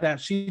tell that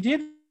she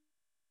did.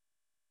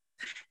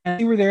 And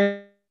we were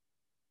there.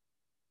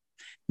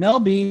 Mel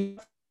B.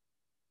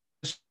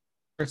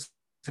 She's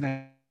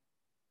kind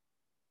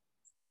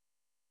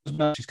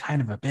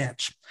of a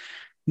bitch.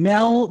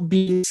 Mel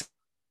B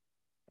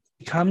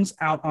comes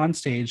out on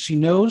stage. She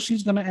knows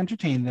she's going to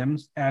entertain them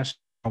as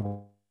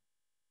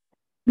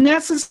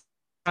necessary.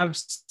 I've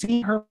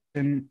seen her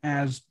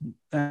as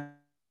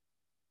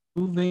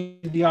moving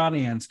the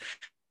audience.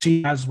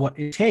 She has what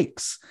it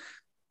takes.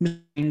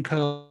 And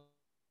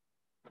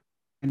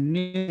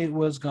knew it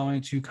was going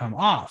to come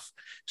off.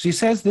 She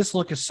says this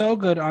look is so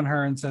good on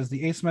her and says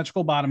the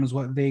asymmetrical bottom is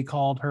what they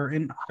called her.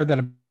 In heard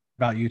that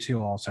about you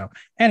too also.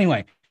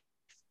 Anyway,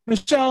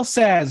 Michelle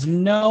says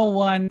no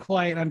one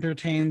quite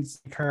entertains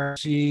her.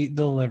 She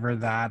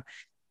delivered that.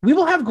 We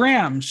will have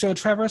Graham show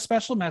Trevor a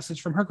special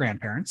message from her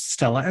grandparents,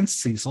 Stella and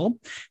Cecil.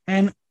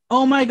 And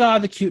oh my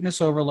God, the cuteness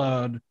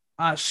overload.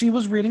 She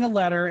was reading a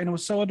letter and it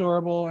was so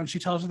adorable. And she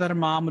tells her that her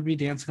mom would be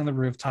dancing on the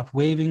rooftop,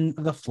 waving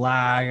the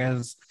flag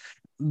as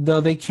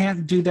though they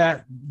can't do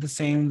that the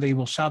same. They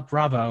will shout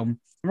bravo. And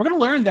we're going to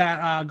learn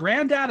that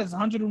Granddad is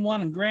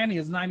 101 and Granny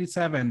is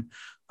 97.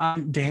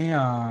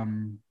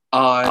 Damn.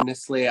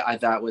 Honestly, I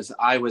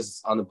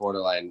was on the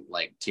borderline,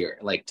 like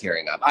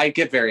tearing up. I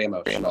get very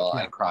emotional.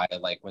 Yeah. I cry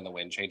like when the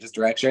wind changes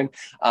direction.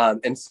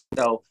 And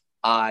so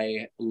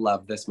I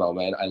love this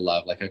moment. I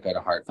love like a good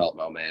heartfelt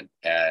moment.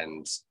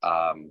 And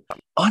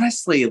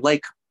honestly,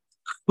 like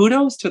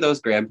kudos to those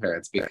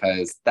grandparents,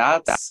 because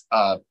that's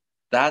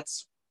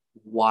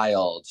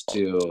wild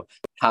to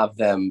have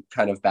them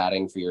kind of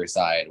batting for your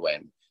side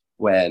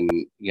when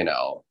you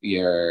know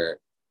you're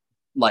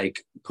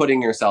like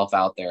putting yourself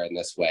out there in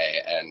this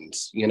way, and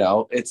you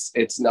know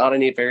it's not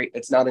an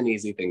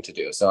easy thing to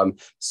do. So it's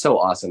so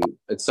awesome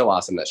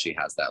that she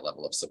has that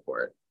level of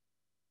support.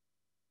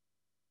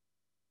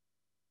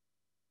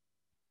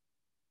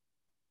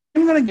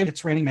 I'm gonna give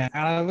It's Raining Men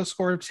out of a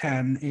score of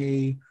 10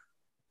 a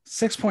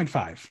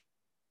 6.5.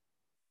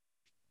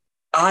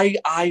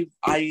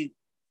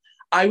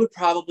 I would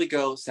probably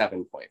go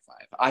 7.5.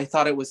 I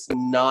thought it was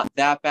not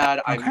that bad.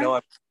 Okay. I know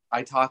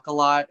I talk a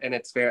lot and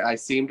I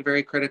seemed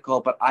very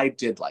critical, but I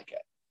did like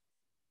it.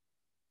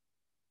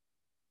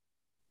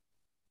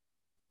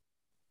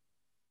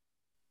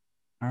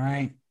 All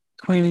right.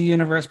 Queen of the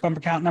Universe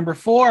bumper count number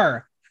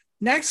 4.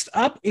 Next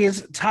up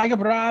is Tyga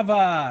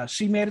Brava.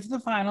 She made it to the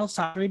finals,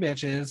 top 3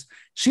 bitches.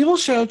 She will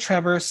show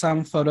Trevor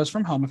some photos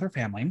from home with her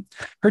family.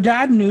 Her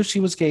dad knew she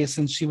was gay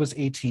since she was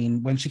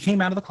 18 when she came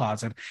out of the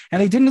closet,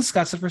 and they didn't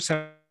discuss it for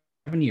 7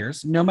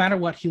 years. No matter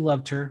what, he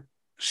loved her.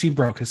 She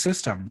broke his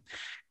system.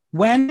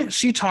 When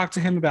she talked to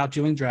him about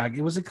doing drag,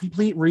 it was a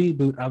complete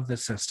reboot of the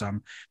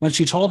system. When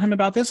she told him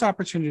about this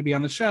opportunity to be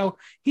on the show,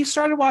 he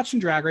started watching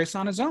Drag Race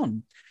on his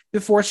own.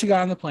 Before she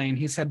got on the plane,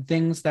 he said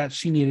things that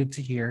she needed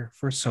to hear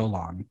for so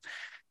long.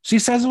 She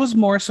says it was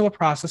more so a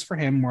process for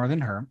him more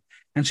than her.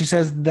 And she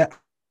says the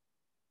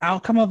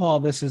outcome of all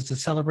this is to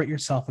celebrate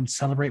yourself and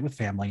celebrate with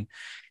family.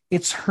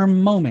 It's her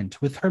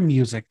moment with her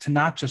music to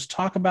not just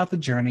talk about the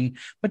journey,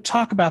 but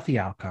talk about the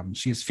outcome.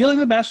 She's feeling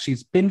the best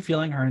she's been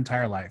feeling her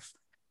entire life.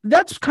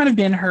 That's kind of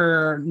been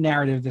her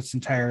narrative this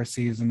entire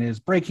season, is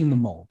breaking the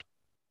mold.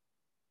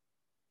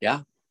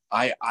 Yeah,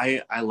 I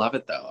love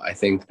it though. I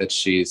think that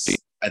she's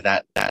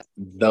that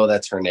though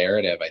that's her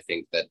narrative, I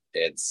think that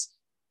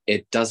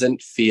it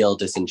doesn't feel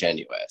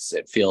disingenuous.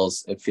 It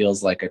feels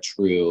like a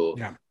true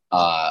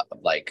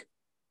like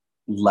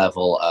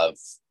level of,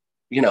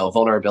 you know,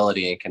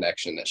 vulnerability and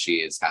connection that she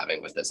is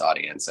having with this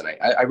audience, and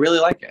I really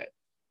like it.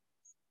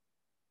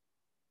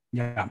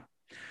 Yeah.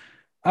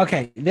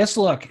 Okay, this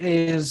look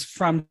is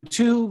from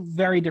 2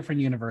 very different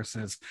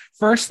universes.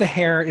 First, the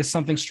hair is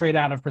something straight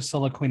out of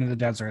Priscilla, Queen of the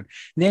Desert.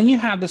 Then you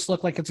have this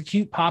look like it's a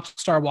cute pop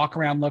star walk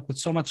around look with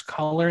so much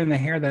color in the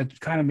hair that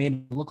kind of made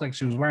it look like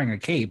she was wearing a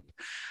cape.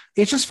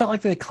 It just felt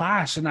like they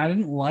clashed, and I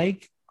didn't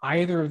like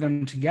either of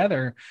them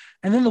together.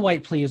 And then the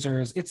white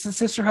pleasers. It's the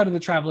sisterhood of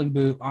the traveling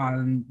boot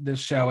on this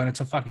show, and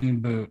it's a fucking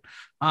boot.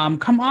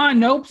 Come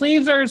on, no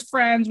pleasers,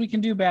 friends. We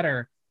can do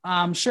better.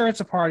 Sure, it's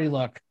a party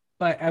look,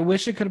 but I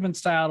wish it could have been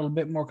styled a little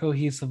bit more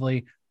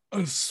cohesively,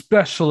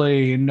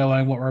 especially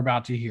knowing what we're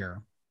about to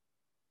hear.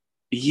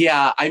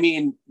 Yeah, I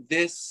mean,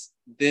 this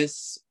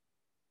was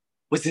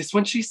this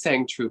when she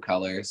sang True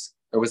Colors,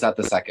 or was that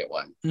the second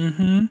one?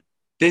 Mm-hmm.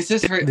 This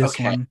is her. This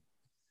okay. One.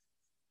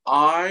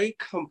 I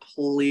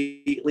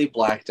completely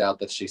blacked out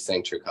that she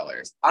sang True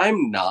Colors.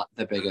 I'm not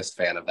the biggest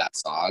fan of that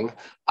song.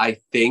 I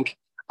think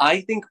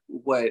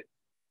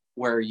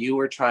where you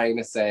were trying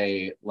to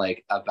say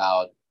like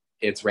about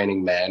It's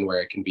Raining Men,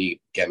 where it can be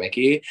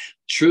gimmicky,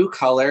 True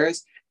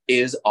Colors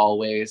is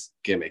always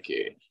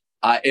gimmicky.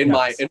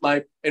 Yes.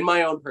 In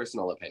my own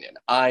personal opinion,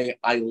 I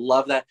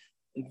love that.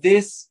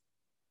 This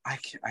I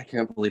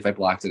can't believe I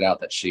blocked it out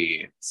that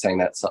she sang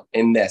that song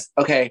in this.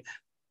 Okay,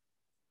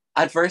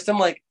 at first I'm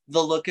like,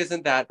 the look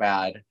isn't that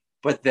bad,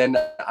 but then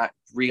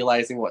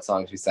realizing what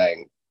song she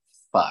sang,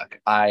 fuck,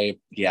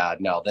 yeah,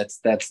 no, that's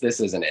this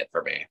isn't it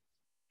for me.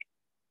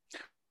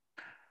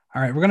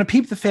 All right, we're gonna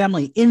peep the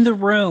family in the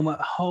room.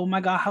 Oh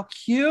my god, how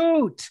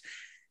cute!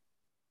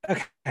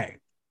 Okay,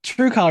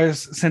 True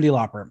Colors, Cyndi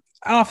Lauper.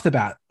 Off the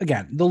bat,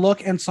 again, the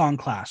look and song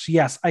clash.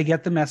 Yes, I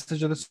get the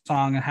message of the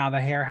song and how the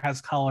hair has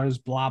colors,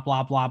 blah,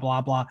 blah, blah, blah,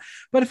 blah.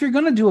 But if you're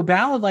going to do a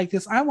ballad like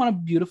this, I want a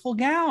beautiful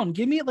gown.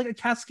 Give me like a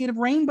cascade of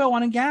rainbow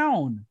on a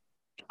gown.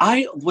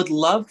 I would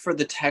love for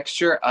the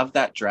texture of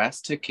that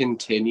dress to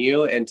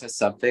continue into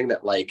something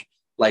that like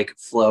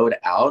flowed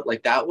out.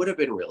 Like that would have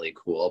been really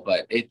cool,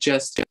 but it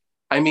just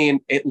I mean,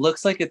 it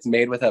looks like it's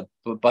made with a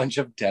bunch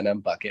of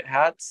denim bucket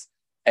hats.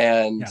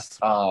 Yes.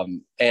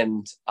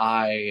 And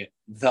I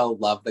though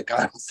love the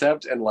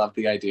concept and love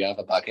the idea of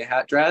a bucket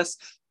hat dress.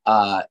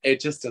 It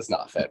just does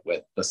not fit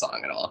with the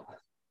song at all.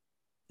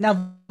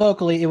 Now,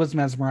 vocally, it was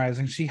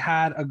mesmerizing. She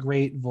had a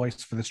great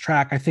voice for this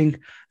track. I think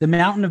the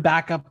mountain of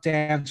backup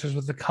dancers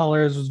with the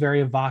colors was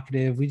very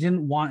evocative. We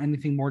didn't want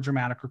anything more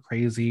dramatic or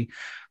crazy.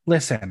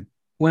 Listen,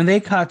 when they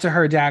cut to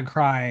her dad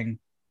crying,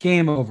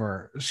 game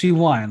over. She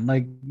won.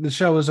 Like the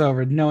show was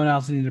over. No one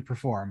else needed to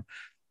perform.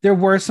 There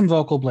were some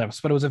vocal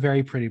blips, but it was a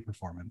very pretty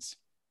performance.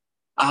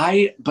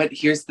 But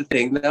here's the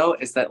thing though,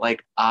 is that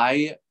like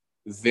I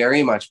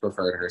very much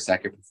preferred her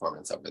second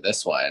performance over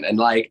this one. And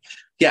like,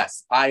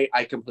 yes, I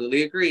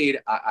completely agreed.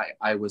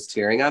 I was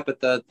tearing up at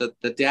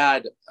the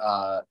dad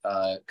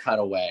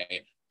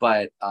cutaway,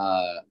 but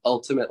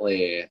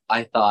ultimately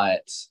I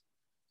thought,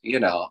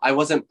 I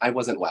wasn't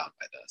wowed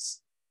by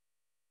this.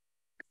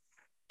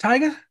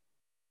 Tyga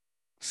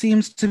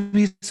seems to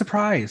be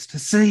surprised to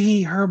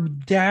see her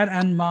dad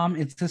and mom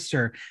and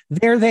sister.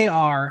 There they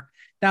are.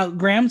 Now,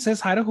 Graham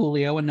says hi to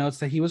Julio and notes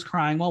that he was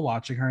crying while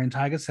watching her. And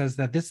Tyga says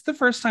that this is the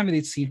first time that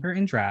he'd seen her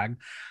in drag.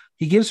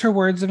 He gives her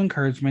words of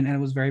encouragement, and it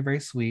was very,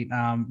 very sweet.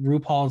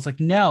 RuPaul is like,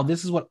 no,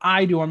 this is what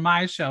I do on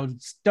my show.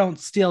 Don't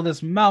steal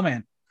this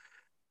moment.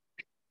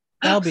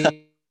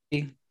 LB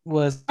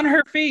was on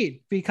her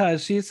feet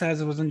because she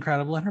says it was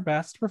incredible and her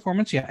best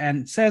performance yet,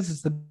 and says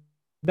it's the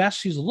best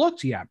she's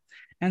looked yet,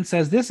 and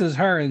says this is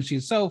her, and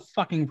she's so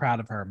fucking proud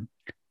of her.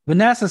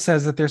 Vanessa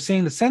says that they're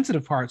seeing the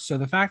sensitive parts, so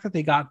the fact that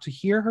they got to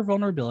hear her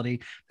vulnerability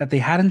that they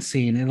hadn't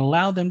seen, it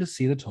allowed them to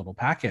see the total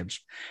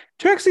package.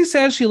 Trixie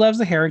says she loves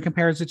the hair and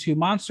compares it to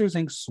Monsters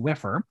Inc.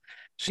 Swiffer.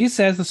 She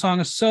says the song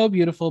is so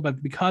beautiful,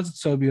 but because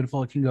it's so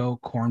beautiful, it can go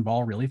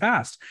cornball really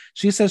fast.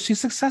 She says she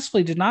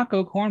successfully did not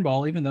go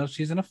cornball, even though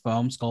she's in a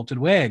foam sculpted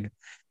wig.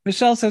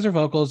 Michelle says her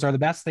vocals are the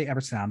best they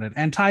ever sounded,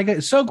 and Tyga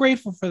is so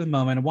grateful for the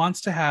moment and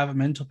wants to have a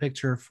mental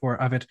picture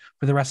of it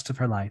for the rest of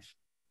her life.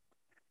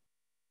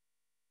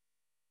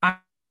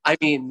 I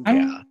mean, I'm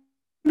yeah.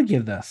 going to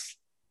give this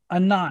a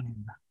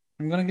 9.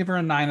 I'm going to give her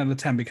a 9 out of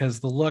 10 because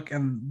the look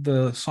and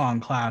the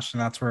song clash,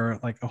 and that's where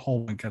like a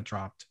whole one got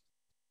dropped.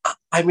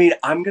 I mean,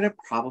 I'm gonna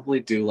probably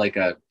do like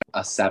a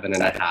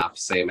 7.5,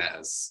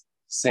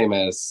 same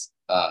as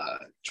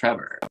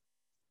Trevor.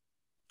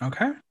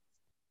 Okay.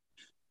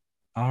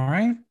 All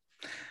right.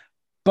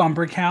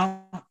 Bumper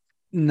count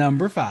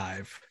number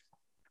 5.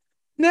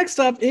 Next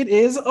up, it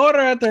is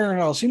Aura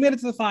Eternal. She made it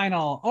to the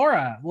final.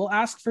 Aura will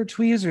ask for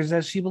tweezers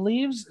as she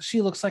believes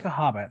she looks like a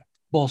hobbit.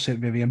 Bullshit,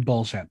 Vivian,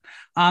 bullshit.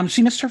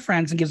 She missed her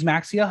friends and gives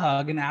Maxie a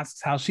hug and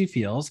asks how she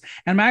feels.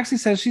 And Maxie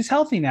says she's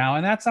healthy now,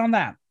 and that's on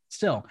that.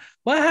 Still,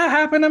 what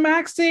happened to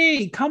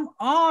Maxie? Come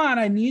on,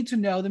 I need to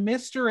know the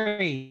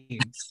mystery.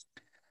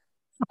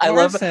 I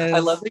Aura love says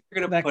that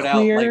you're gonna that put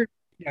out like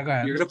yeah, go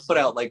ahead. you're gonna put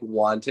out like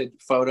wanted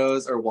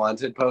photos or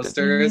wanted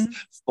posters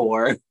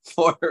Mhm.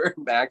 for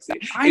Maxie.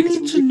 I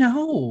need to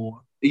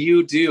know.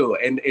 You do,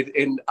 and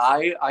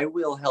I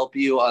will help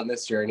you on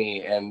this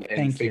journey and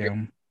Thank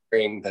you.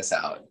 figuring this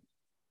out.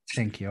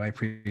 Thank you. I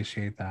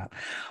appreciate that.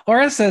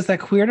 Aura says that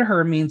queer to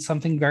her means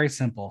something very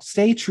simple.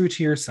 Stay true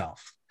to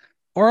yourself.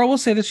 Aura will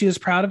say that she is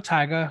proud of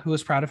Tyga, who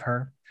is proud of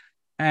her.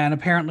 And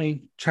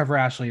apparently, Trevor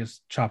Ashley is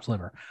chopped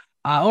liver.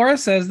 Aura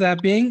says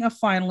that being a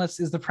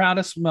finalist is the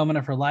proudest moment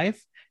of her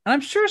life. And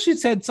I'm sure she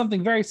said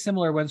something very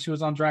similar when she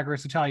was on Drag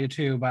Race Italia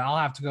too, but I'll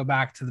have to go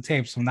back to the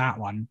tapes from that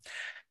one.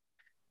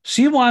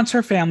 She wants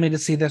her family to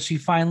see that she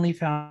finally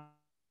found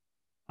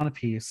a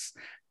piece.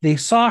 They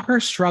saw her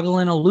struggle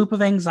in a loop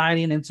of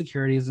anxiety and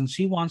insecurities, and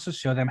she wants to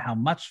show them how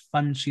much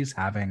fun she's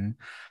having.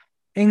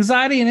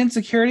 Anxiety and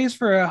insecurities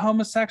for a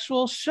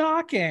homosexual?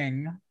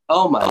 Shocking.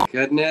 Oh my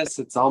goodness,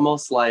 it's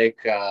almost like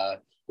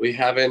we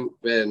haven't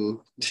been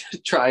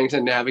trying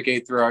to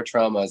navigate through our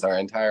traumas our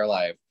entire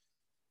life.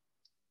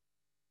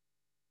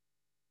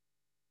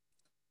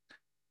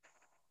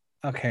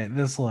 Okay,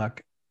 this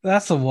look.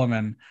 That's a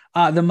woman.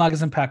 The mug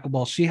is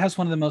impeccable. She has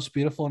one of the most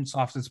beautiful and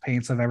softest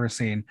paints I've ever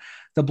seen.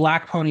 The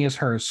black pony is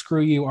hers.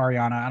 Screw you,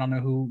 Ariana. I don't know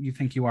who you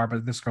think you are,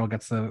 but this girl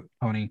gets the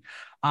pony.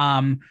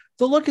 The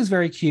look is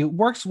very cute.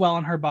 Works well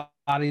on her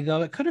body,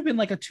 though. It could have been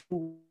like a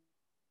two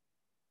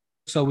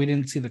so we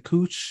didn't see the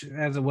cooch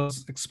as it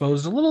was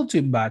exposed a little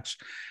too much.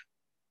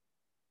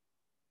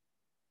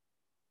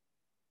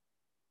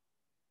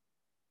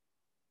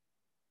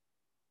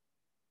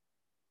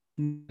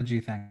 What do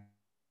you think?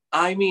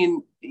 I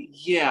mean,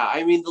 yeah,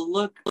 I mean the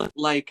look,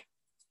 like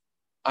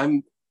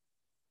I'm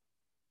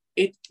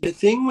it the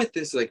thing with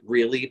this like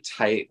really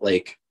tight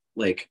like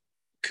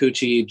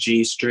coochie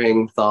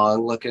G-string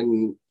thong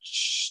looking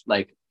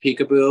like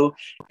peekaboo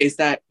is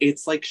that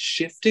it's like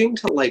shifting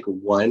to like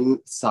one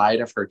side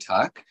of her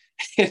tuck.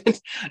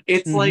 And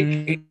it's like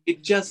Mm-hmm.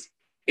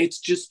 it's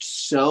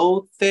just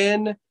so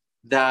thin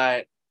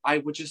that I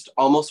would just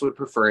almost would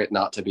prefer it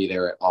not to be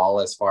there at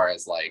all, as far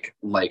as like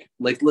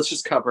let's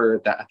just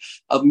cover that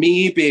of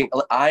me being,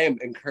 I am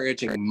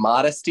encouraging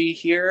modesty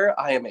here.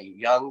 I am a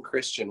young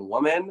Christian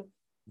woman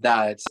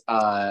that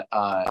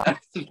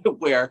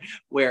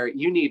where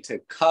you need to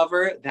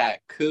cover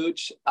that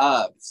cooch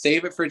up.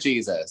 Save it for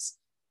Jesus.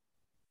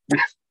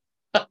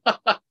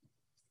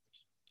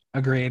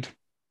 Agreed.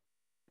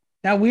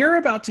 Now we're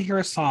about to hear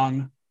a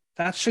song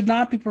that should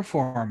not be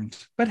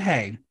performed, but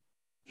hey,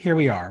 here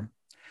we are.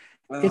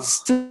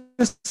 It's Ugh.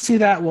 still See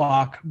That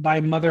Walk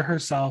by Mother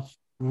herself,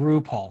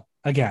 RuPaul.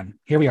 Again,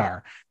 here we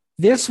are.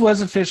 This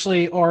was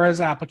officially Aura's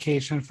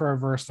application for a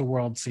Verse the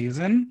World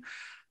season.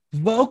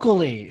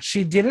 Vocally,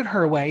 she did it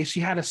her way. She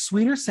had a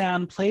sweeter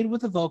sound, played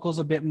with the vocals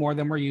a bit more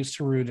than we're used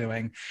to Ru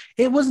doing.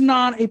 It was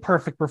not a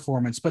perfect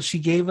performance, but she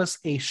gave us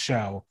a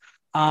show.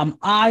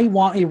 I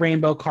want a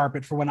rainbow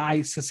carpet for when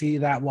I see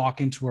that walk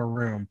into a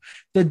room.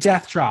 The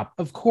death drop,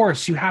 of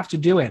course, you have to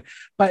do it.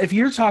 But if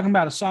you're talking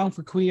about a song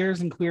for queers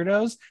and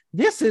queerdos,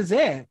 this is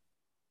it.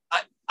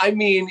 I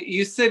mean,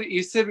 you said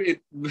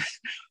it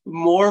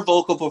more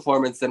vocal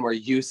performance than we're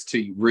used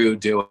to Rue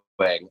doing.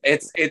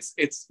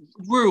 It's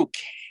Rue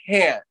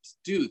can't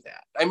do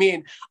that. I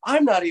mean,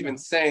 I'm not even No.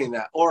 saying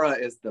that Aura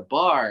is the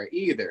bar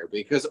either,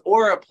 because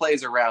Aura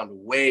plays around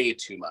way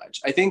too much.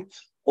 I think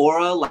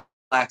Aura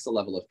lacks a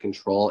level of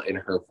control in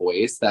her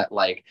voice that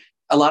like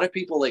a lot of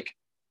people like,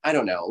 I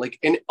don't know, like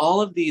in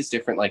all of these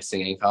different like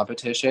singing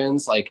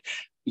competitions, like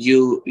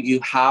you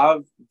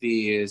have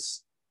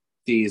these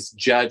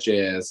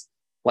judges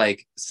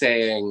like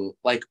saying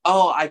like,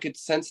 oh, I could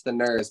sense the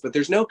nerves, but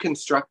there's no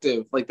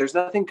constructive, like there's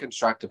nothing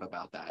constructive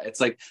about that. It's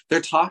like they're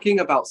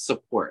talking about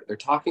support, they're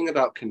talking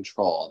about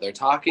control, they're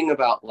talking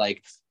about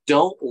like,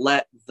 don't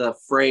let the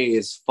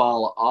phrase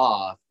fall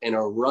off in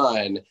a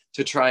run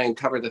to try and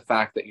cover the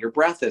fact that your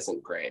breath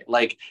isn't great.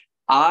 Like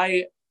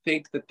I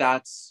think that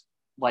that's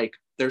like,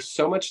 there's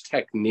so much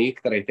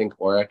technique that I think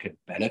Aura could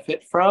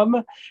benefit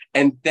from.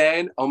 And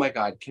then, oh my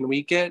God, can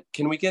we get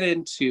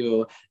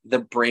into the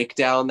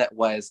breakdown that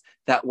was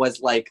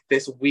like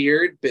this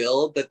weird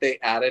build that they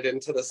added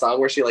into the song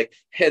where she like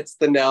hits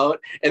the note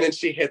and then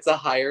she hits a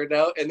higher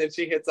note and then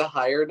she hits a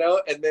higher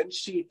note and then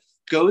she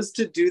goes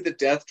to do the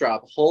death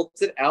drop,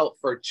 holds it out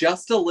for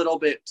just a little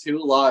bit too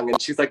long,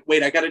 and she's like,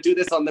 "Wait, I got to do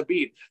this on the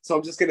beat, so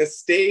I'm just gonna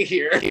stay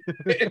here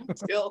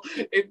until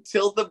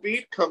the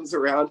beat comes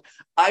around."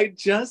 I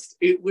just,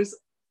 it was,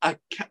 I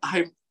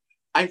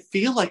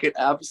feel like an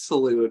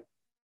absolute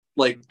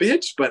like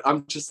bitch, but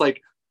I'm just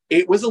like,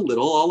 it was a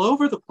little all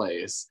over the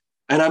place.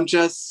 And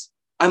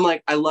I'm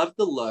like, I love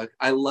the look.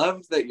 I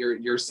love that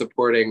you're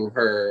supporting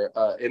her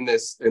in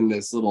this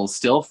little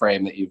still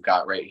frame that you've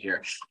got right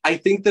here. I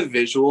think the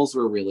visuals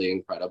were really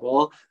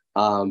incredible.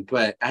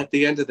 But at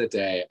the end of the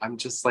day, I'm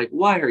just like,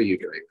 why are you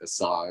doing this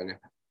song?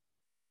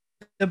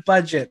 The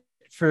budget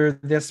for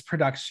this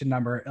production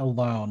number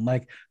alone,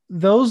 like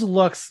those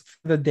looks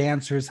for the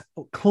dancers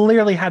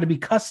clearly had to be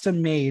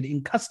custom made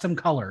in custom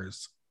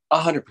colors.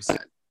 100%.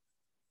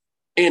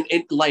 And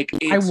it like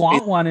I it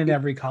want one in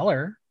every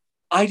color.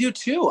 I do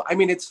too. I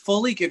mean, it's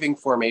fully giving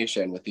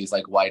formation with these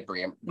like wide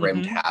brimmed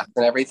Mm-hmm. hats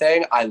and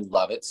everything. I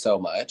love it so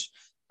much.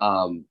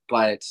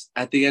 But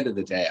at the end of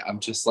the day, I'm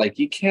just like,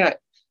 you can't,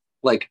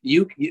 like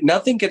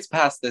nothing gets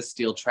past this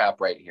steel trap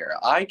right here.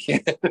 I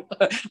can't.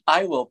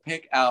 I will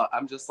pick out.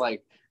 I'm just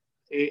like,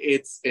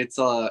 it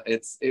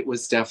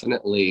was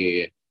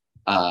definitely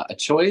a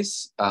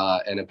choice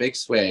and a big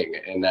swing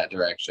in that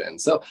direction.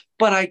 So,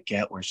 but I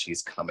get where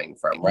she's coming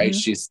from, right? Mm-hmm.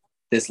 She's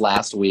this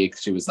last week,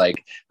 she was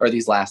like, or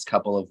these last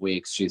couple of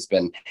weeks, she's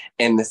been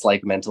in this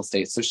like mental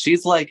state. So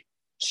she's like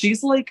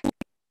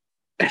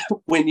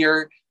when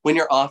you're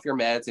off your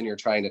meds and you're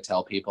trying to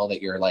tell people that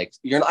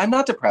I'm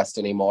not depressed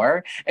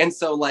anymore. And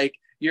so like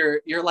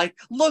you're like,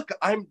 look,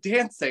 I'm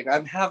dancing,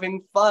 I'm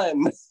having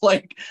fun.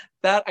 Like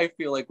that I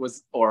feel like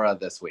was Aura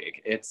this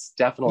week. It's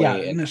Yeah,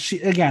 definitely no,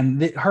 she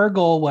again. Her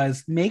goal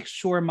was make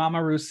sure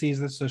Mama Ruth sees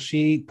this, so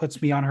she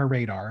puts me on her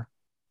radar.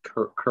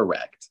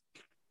 correct.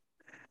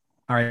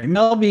 All right,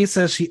 Mel B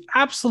says she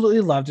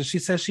absolutely loved it. She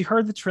says she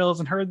heard the trills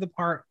and heard the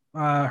part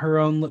her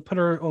own put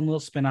her own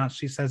little spin on.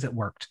 She says it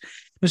worked.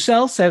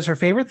 Michelle says her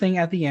favorite thing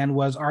at the end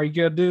was, "Are you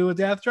gonna do a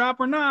death drop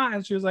or not?"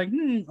 And she was like,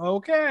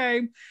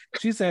 okay."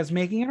 She says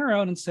making it her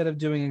own instead of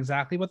doing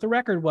exactly what the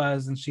record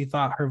was, and she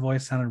thought her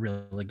voice sounded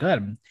really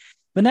good.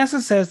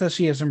 Vanessa says that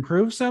she has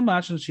improved so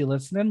much and she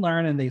listened and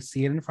learned and they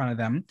see it in front of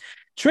them.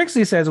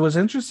 Trixie says it was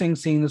interesting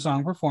seeing the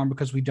song perform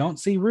because we don't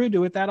see Rue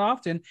do it that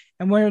often.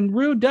 And when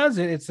Rue does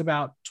it, it's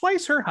about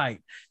twice her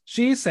height.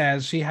 She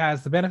says she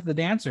has the benefit of the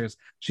dancers.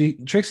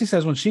 Trixie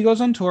says when she goes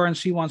on tour and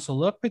she wants to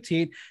look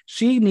petite,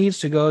 she needs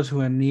to go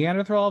to a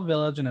Neanderthal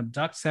village and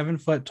abduct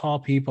 7-foot tall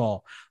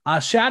people.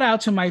 Shout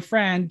out to my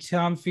friend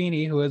Tom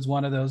Feeney, who is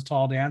one of those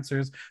tall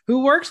dancers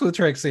who works with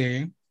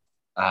Trixie.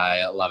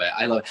 I love it.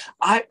 I love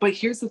it. But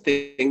here's the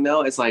thing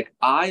though, is like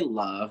I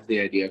love the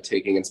idea of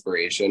taking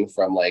inspiration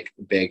from like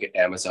big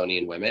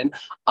Amazonian women.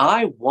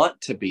 I want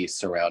to be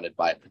surrounded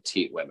by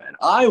petite women.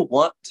 I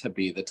want to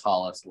be the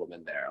tallest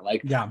woman there.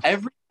 Like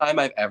every time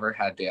I've ever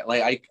had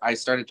like I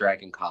started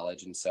drag in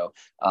college, and so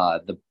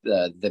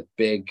the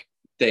big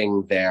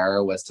thing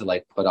there was to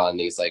like put on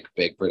these like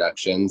big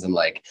productions and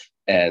like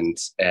and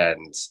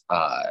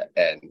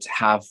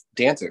have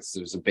dancers.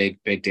 There was a big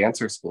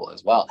dancer school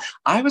as well.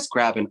 I was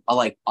grabbing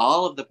like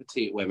all of the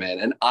petite women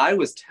and I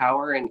was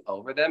towering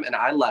over them, and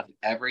I loved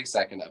every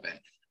second of it.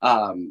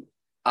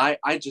 I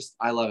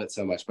love it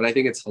so much, but I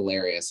think it's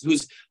hilarious.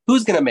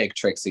 Who's gonna make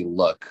Trixie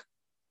look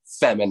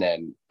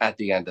feminine at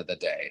the end of the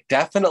day?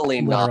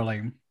 Definitely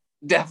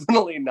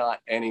not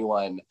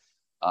anyone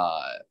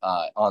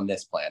on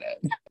this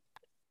planet.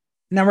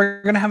 Now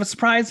we're going to have a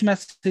surprise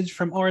message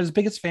from Aura's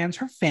biggest fans,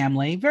 her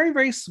family. Very,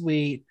 very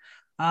sweet.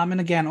 And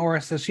again,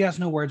 Aura says she has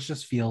no words,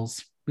 just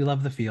feels. We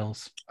love the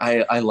feels.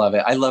 I love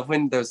it. I love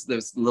when those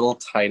little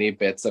tiny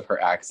bits of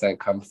her accent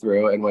come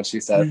through and what she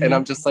said. Mm-hmm. And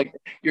I'm just like,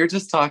 you're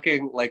just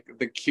talking like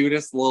the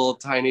cutest little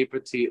tiny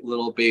petite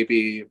little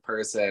baby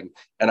person.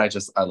 And I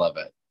love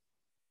it.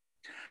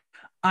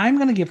 I'm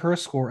going to give her a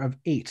score of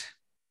 8.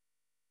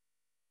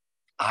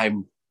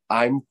 I'm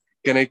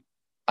gonna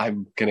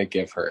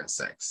give her a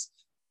 6.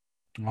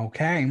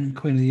 Okay,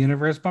 Queen of the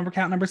Universe bumper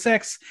count number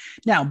 6.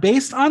 Now,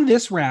 based on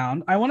this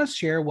round, I want to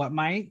share what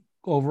my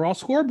overall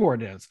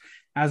scoreboard is.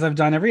 As I've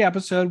done every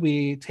episode,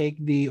 we take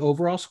the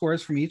overall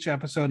scores from each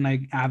episode and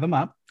I add them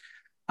up.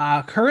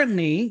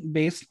 Currently,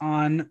 based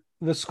on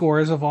the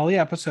scores of all the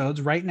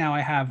episodes, right now I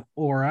have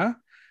Aura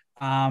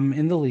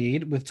in the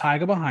lead with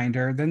Tyga behind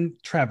her, then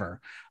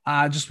Trevor.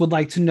 Just would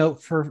like to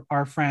note for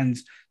our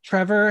friends,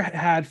 Trevor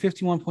had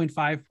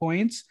 51.5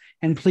 points.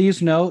 And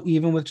please note,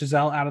 even with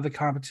Giselle out of the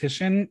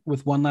competition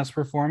with one less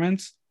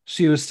performance,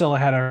 she was still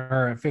ahead of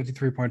her at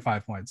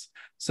 53.5 points.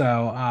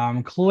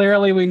 So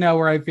clearly we know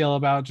where I feel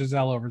about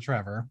Giselle over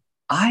Trevor.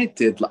 I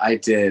did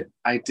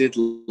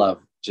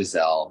love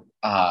Giselle.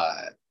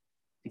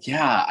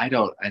 Yeah, I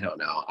don't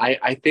know.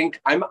 I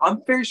think I'm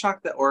very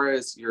shocked that Aura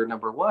is your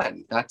number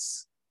 1.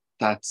 That's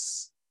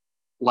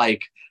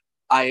like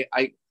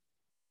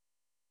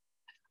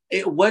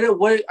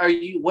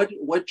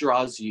what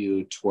draws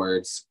you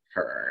towards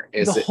her?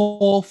 Is the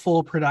whole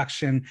full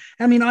production.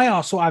 I mean, I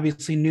also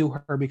obviously knew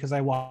her because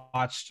I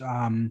watched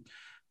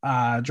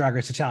Drag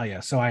Race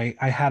Italia, so I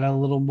had a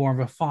little more of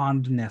a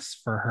fondness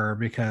for her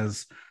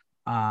because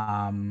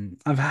I've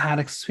had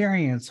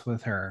experience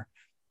with her.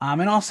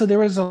 And also there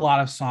was a lot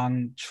of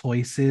song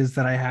choices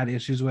that I had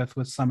issues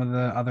with some of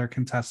the other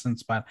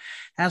contestants. But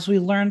as we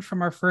learned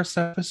from our first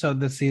episode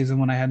this season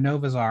when I had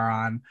Novazar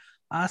on,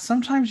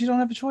 sometimes you don't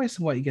have a choice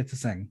in what you get to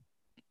sing.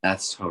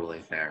 That's totally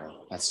fair.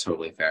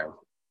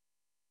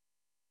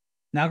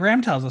 Now,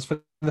 Graham tells us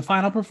for the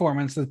final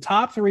performance, the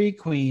top 3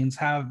 queens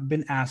have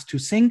been asked to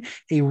sing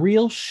a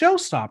real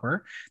showstopper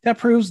that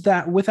proves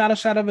that without a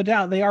shadow of a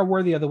doubt, they are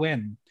worthy of the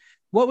win.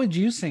 What would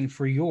you sing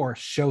for your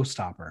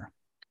showstopper?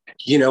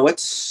 You know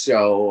what's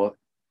so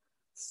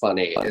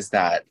funny is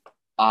that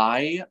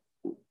I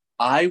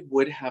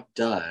would have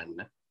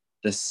done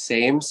the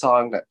same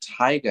song that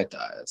Tyga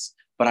does,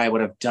 but I would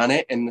have done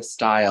it in the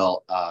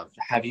style of,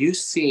 have you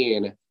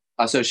seen,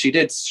 so she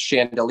did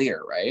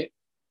Chandelier, right?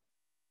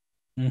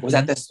 Mm-hmm. Was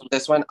that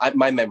this one?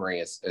 My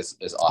memory is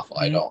awful.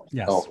 Mm-hmm.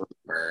 I don't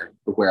remember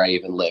where I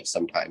even live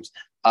sometimes.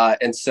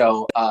 And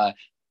so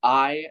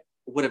I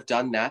would have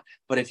done that.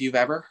 But if you've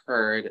ever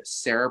heard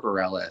Sarah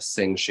Bareilles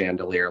sing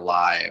Chandelier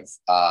live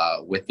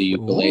with the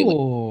ukulele,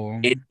 ooh,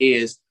 it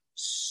is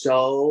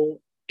so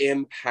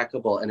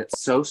impeccable and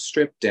it's so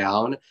stripped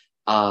down.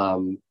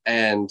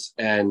 And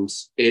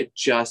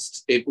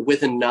it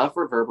with enough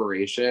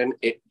reverberation,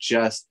 it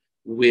just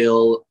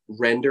will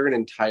render an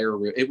entire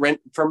room.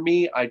 For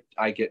me,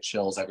 I get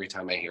chills every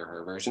time I hear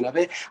her version of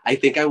it. I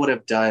think I would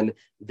have done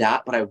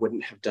that, but I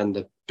wouldn't have done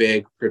the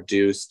big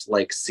produced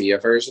like Sia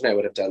version. I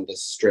would have done the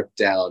stripped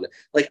down.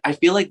 Like, I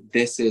feel like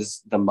this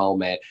is the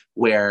moment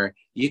where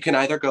you can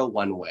either go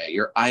one way.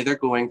 You're either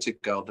going to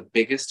go the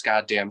biggest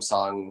goddamn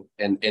song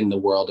in the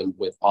world and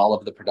with all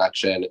of the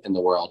production in the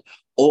world,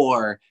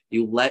 or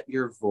you let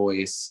your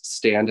voice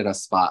stand in a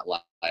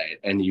spotlight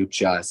and you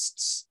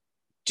just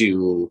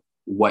do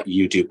what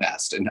you do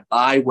best. And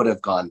I would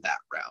have gone that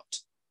route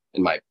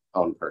in my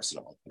own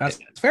personal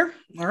opinion. That's fair.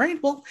 All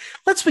right. Well,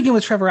 let's begin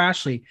with Trevor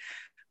Ashley.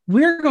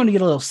 We're going to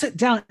get a little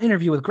sit-down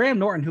interview with Graham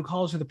Norton, who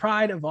calls her the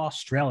pride of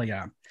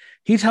Australia.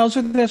 He tells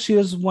her that she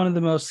is one of the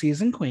most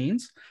seasoned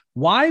queens.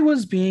 Why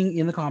was being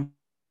in the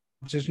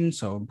competition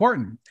so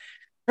important?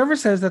 Trevor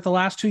says that the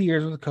last 2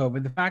 years with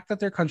COVID, the fact that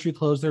their country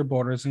closed their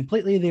borders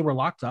completely, they were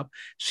locked up.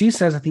 She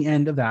says at the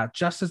end of that,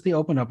 just as they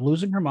opened up,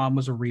 losing her mom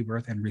was a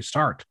rebirth and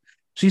restart.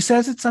 She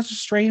says it's such a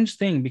strange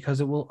thing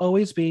because it will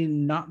always be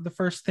not the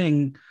first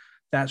thing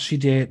that she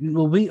did, it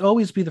will be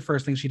always be the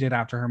first thing she did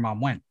after her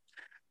mom went.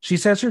 She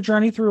says her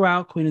journey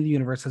throughout Queen of the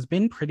Universe has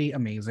been pretty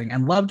amazing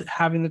and loved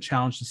having the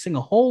challenge to sing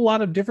a whole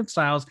lot of different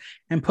styles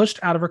and pushed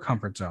out of her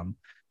comfort zone.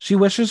 She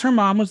wishes her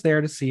mom was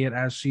there to see it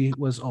as she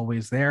was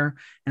always there,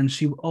 and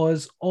she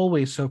was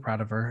always so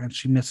proud of her, and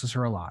she misses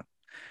her a lot.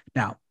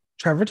 Now,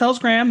 Trevor tells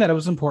Graham that it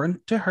was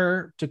important to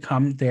her to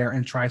come there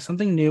and try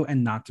something new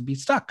and not to be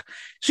stuck.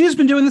 She has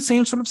been doing the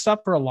same sort of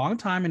stuff for a long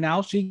time, and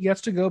now she gets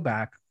to go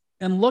back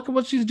and look at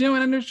what she's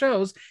doing in her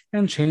shows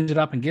and change it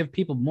up and give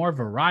people more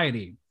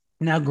variety.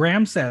 Now,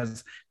 Graham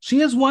says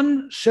she is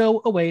one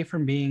show away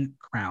from being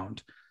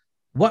crowned.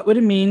 What would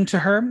it mean to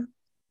her?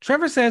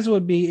 Trevor says it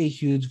would be a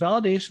huge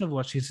validation of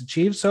what she's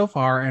achieved so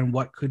far and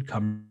what could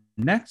come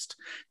next.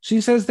 She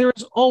says there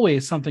is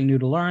always something new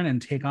to learn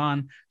and take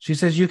on. She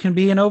says you can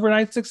be an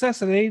overnight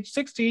success at age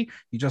 60.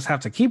 You just have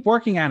to keep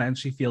working at it, and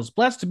she feels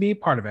blessed to be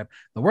part of it.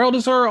 The world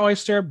is her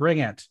oyster. Bring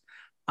it.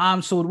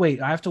 So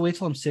wait, I have to wait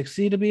till I'm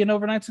 60 to be an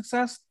overnight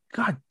success?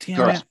 God damn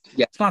Correct. it.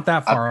 Yeah. It's not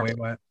that far away,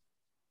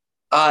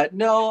 but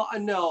no.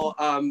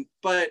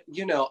 But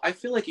I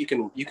feel like you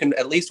can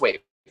at least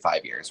wait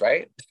 5 years,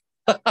 right?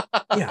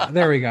 yeah,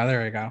 there we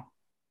go.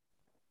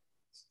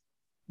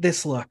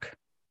 This look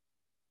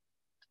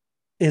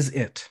is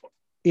it.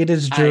 It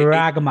is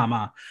Drag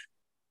Mama.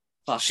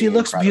 She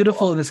looks incredible.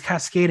 beautiful in this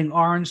cascading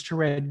orange to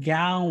red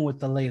gown with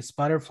the lace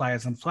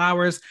butterflies and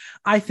flowers.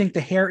 I think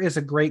the hair is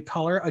a great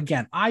color.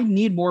 Again, I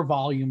need more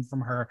volume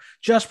from her,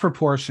 just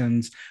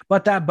proportions.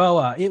 But that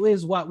boa, it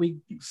is what we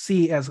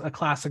see as a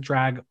classic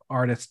drag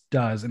artist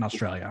does in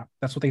Australia.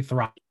 That's what they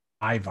thrive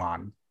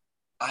on.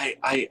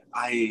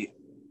 I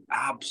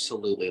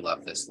absolutely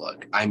love this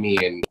look. I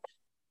mean,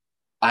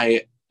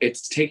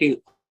 it's taking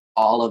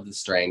all of the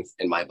strength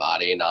in my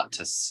body not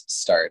to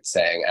start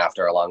saying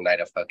after a long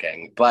night of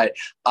cooking, but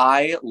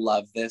I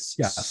love this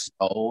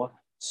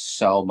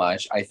so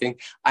much. I think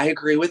I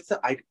agree with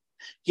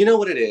you know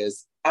what it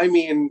is? I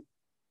mean,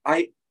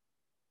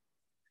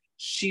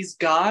 she's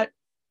got,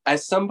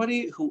 as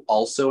somebody who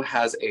also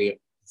has a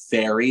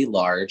very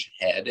large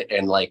head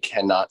and like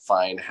cannot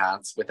find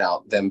hats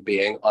without them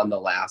being on the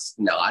last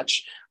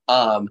notch.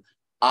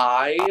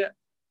 I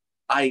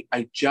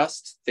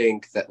just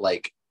think that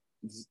like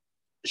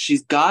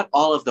she's got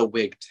all of the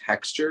wig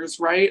textures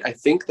right. I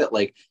think that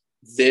like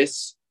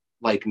this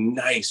like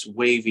nice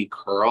wavy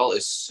curl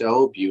is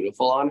so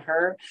beautiful on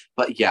her.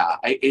 But yeah,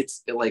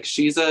 it's like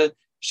she's a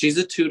 2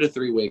 to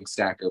 3 wig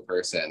stacker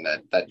person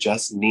that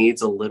just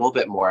needs a little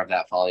bit more of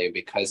that volume,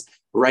 because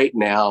right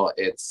now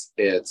it's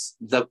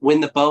when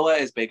the boa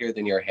is bigger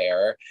than your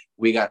hair,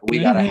 we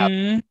gotta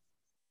have,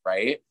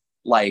 right?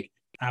 Like,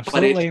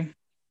 absolutely.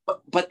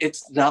 But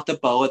it's not the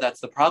boa that's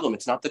the problem.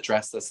 It's not the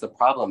dress that's the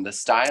problem. The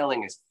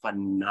styling is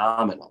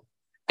phenomenal.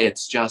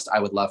 It's just, I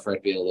would love for it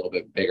to be a little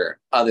bit bigger.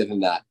 Other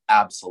than that,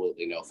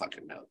 absolutely no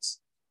fucking notes.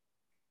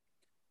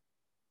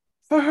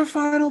 For her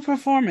final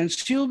performance,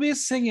 she'll be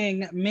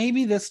singing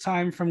Maybe This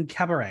Time from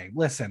Cabaret.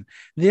 Listen,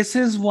 this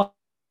is one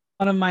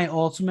of my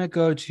ultimate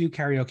go-to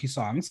karaoke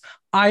songs.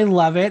 I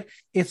love it.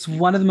 It's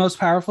one of the most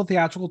powerful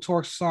theatrical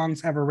tour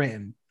songs ever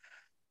written.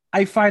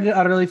 I find it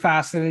utterly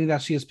fascinating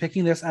that she is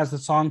picking this as the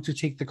song to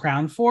take the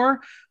crown for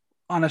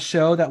on a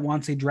show that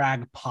wants a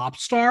drag pop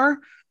star.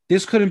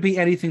 This couldn't be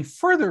anything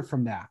further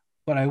from that.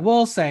 What I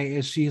will say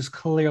is she's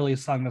clearly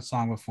sung the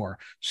song before.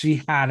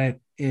 She had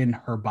it in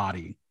her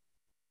body.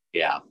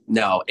 Yeah,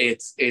 no,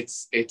 it's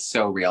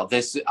so real.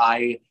 This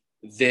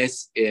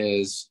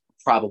is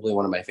probably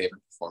one of my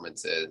favorite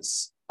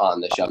performances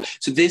on the show.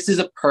 So this is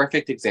a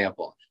perfect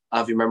example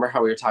of, you remember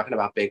how we were talking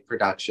about big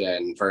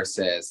production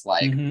versus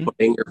like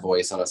putting your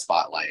voice on a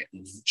spotlight?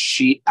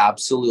 She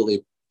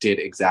absolutely did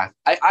exact.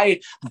 I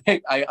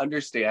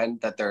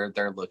understand that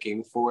they're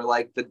looking for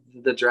like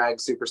the drag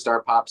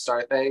superstar pop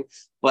star thing,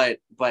 but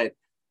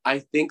I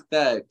think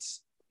that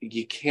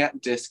you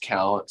can't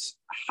discount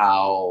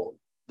how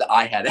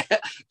I had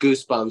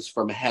goosebumps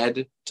from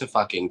head to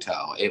fucking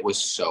toe. It was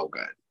so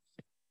good.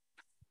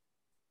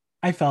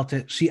 I felt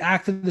it. She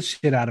acted the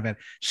shit out of it.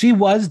 She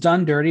was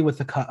done dirty with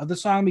the cut of the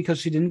song because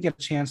she didn't get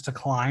a chance to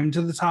climb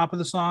to the top of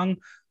the song.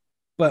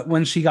 But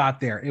when she got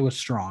there, it was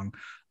strong.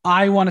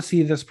 I want to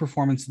see this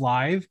performance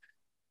live.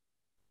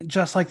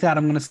 Just like that,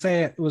 I'm going to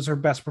say it was her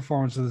best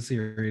performance of the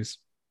series.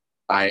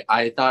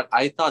 I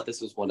thought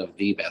this was one of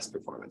the best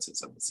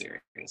performances of the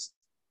series.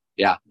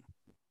 Yeah.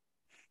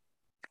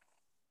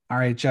 All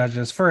right,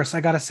 judges. First,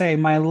 I got to say,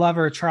 my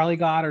lover, Charlie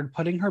Goddard,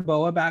 putting her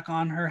boa back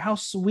on her. How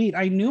sweet.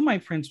 I knew my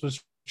prince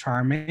was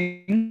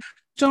charming.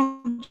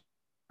 Don't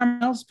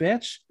charm else,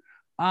 bitch.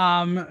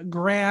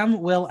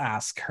 Graham will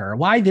ask her,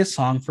 why this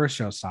song for a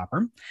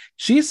showstopper?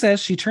 She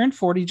says she turned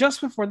 40 just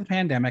before the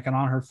pandemic, and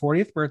on her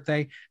 40th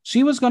birthday,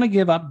 she was going to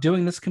give up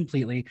doing this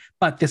completely,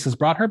 but this has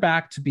brought her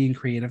back to being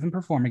creative and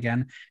perform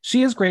again.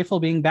 She is grateful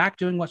being back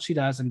doing what she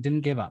does and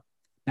didn't give up.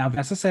 Now,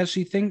 Vanessa says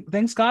she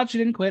thanks God she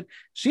didn't quit.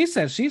 She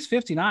says she's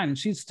 59 and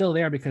she's still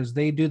there because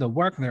they do the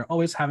work and they're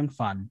always having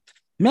fun.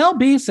 Mel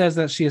B says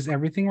that she is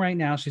everything right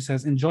now. She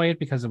says, enjoy it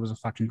because it was a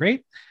fucking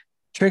great.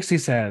 Trixie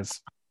says,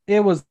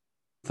 it was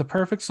the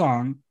perfect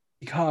song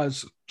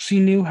because she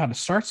knew how to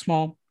start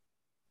small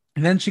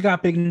and then she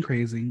got big and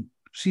crazy.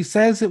 She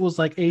says it was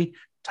like a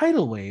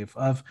tidal wave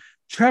of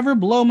Trevor,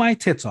 blow my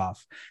tits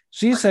off.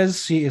 She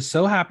says she is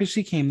so happy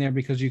she came there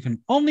because you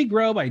can only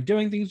grow by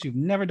doing things you've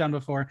never done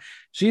before.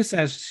 She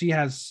says she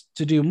has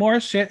to do more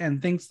shit and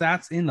thinks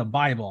that's in the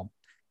Bible.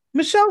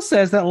 Michelle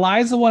says that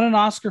Liza won an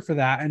Oscar for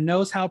that and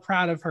knows how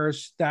proud of her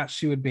that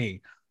she would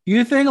be.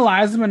 You think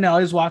Liza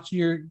Minnelli's watching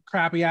your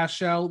crappy ass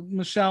show?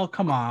 Michelle,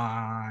 come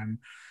on.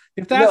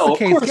 If that's the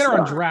case, get her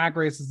on Drag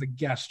Race as a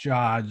guest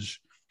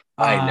judge.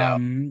 I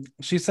know.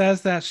 She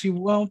says that she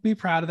won't be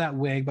proud of that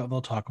wig, but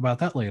we'll talk about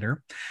that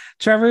later.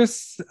 Trevor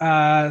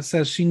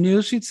says she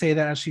knew she'd say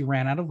that as she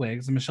ran out of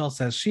wigs. And Michelle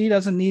says she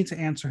doesn't need to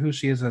answer who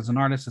she is as an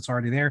artist. It's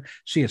already there.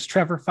 She is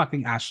Trevor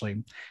fucking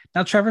Ashley.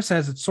 Now, Trevor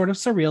says it's sort of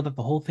surreal that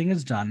the whole thing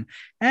is done.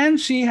 And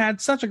she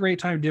had such a great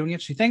time doing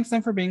it. She thanks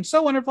them for being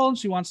so wonderful and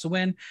she wants to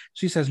win.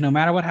 She says no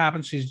matter what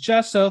happens, she's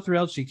just so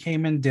thrilled she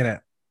came and did it.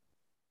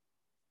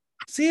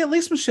 See, at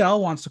least Michelle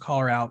wants to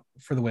call her out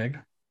for the wig.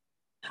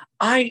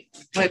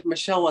 But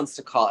Michelle wants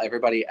to call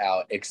everybody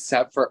out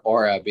except for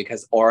Aura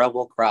because Aura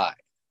will cry.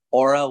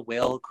 Aura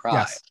will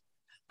cry.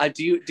 Yes.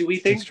 Do we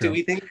think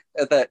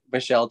that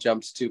Michelle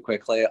jumped too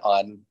quickly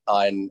on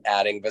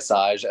adding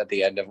Visage at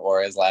the end of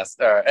Aura's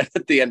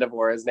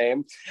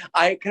name?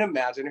 I can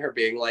imagine her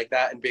being like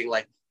that and being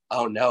like,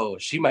 oh no,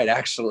 she might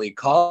actually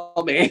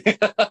call me.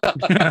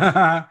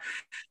 I'm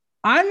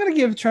gonna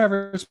give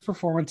Trevor's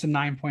performance a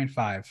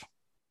 9.5.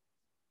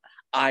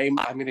 I'm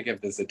gonna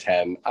give this a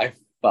 10. I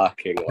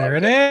fucking loved it. There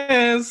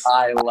it is.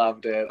 I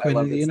loved it. Queen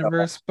of the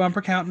Universe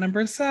bumper count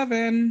number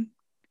 7.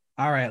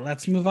 All right,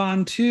 let's move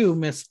on to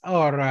Miss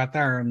Aura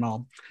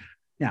Eternal.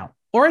 Now,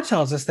 Aura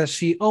tells us that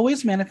she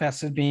always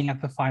manifested being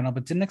at the final,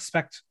 but didn't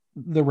expect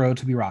the road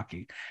to be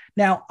rocky.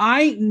 Now,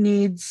 I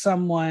need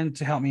someone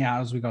to help me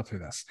out as we go through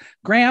this.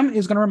 Graham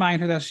is going to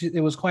remind her that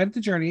it was quite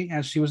the journey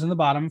as she was in the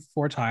bottom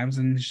 4 times,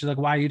 and she's like,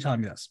 why are you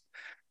telling me this?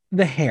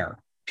 The hair.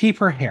 Peep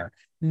her hair.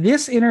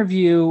 This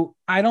interview,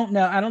 I don't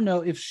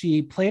know if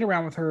she played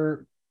around with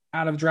her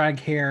out of drag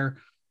hair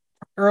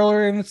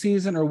earlier in the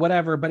season or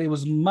whatever, but it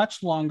was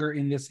much longer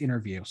in this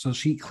interview. So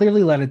she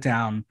clearly let it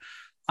down.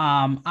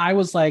 I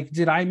was like,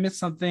 did I miss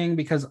something?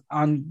 Because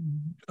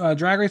on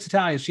Drag Race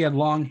Italia, she had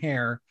long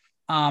hair.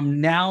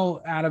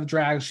 Now out of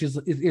drag,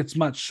 it's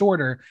much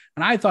shorter.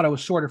 And I thought it was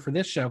shorter for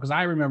this show because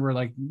I remember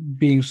like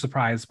being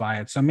surprised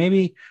by it. So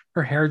maybe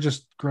her hair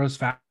just grows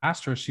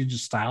faster. She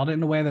just styled it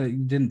in a way that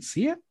you didn't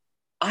see it.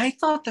 I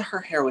thought that her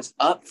hair was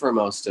up for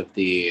most of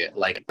the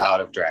like out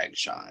of drag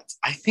shots.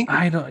 I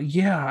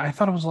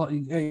thought it was.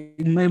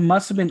 It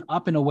must have been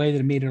up in a way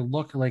that made it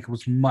look like it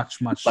was much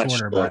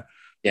shorter. But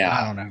yeah,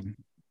 I don't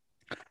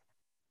know.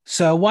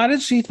 So why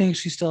did she think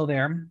she's still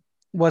there?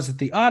 Was it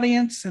the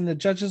audience and the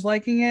judges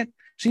liking it?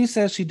 She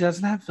says she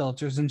doesn't have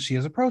filters and she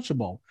is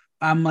approachable.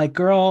 I'm like,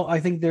 girl, I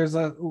think there's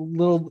a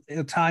little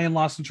Italian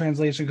lost in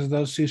translation because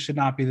those two should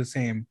not be the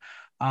same.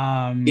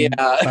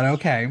 But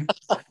okay.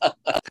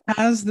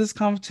 Has this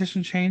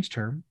competition changed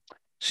her?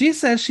 She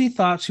says she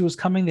thought she was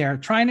coming there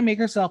trying to make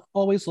herself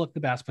always look the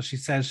best, but she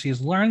says she has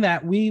learned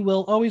that we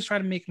will always try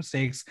to make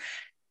mistakes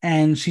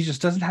and she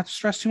just doesn't have to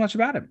stress too much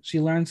about it. She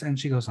learns and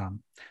she goes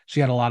on. She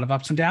had a lot of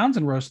ups and downs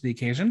and rose to the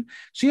occasion.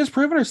 She has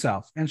proven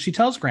herself and she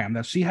tells Graham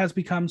that she has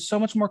become so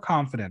much more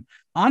confident.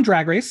 On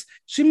Drag Race,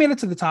 she made it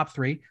to the top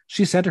 3.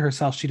 She said to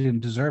herself she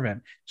didn't deserve it.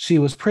 She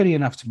was pretty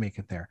enough to make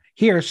it there.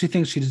 Here, she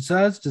thinks she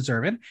does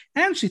deserve it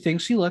and she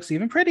thinks she looks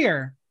even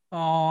prettier.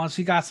 Oh,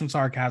 she got some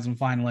sarcasm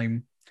finally.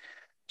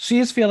 She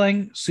is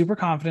feeling super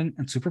confident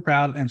and super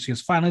proud, and she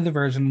is finally the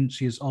version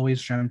she has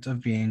always dreamt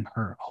of being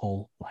her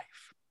whole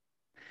life.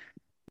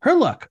 Her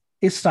look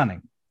is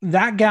stunning.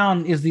 That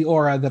gown is the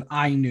Aura that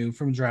I knew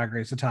from Drag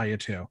Race Italia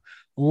too.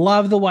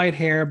 Love the white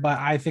hair, but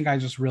I think I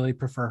just really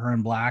prefer her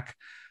in black.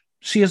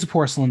 She is a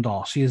porcelain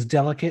doll. She is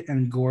delicate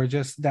and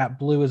gorgeous. That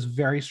blue is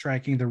very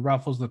striking. The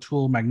ruffles, the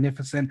tulle,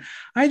 magnificent.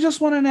 I just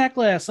want a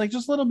necklace, like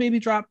just a little baby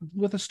drop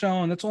with a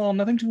stone. That's all.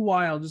 Nothing too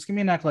wild. Just give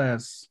me a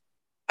necklace.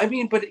 I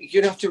mean, but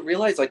you have to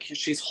realize, like,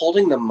 she's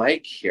holding the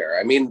mic here.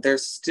 I mean,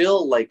 there's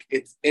still, like,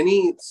 it's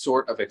any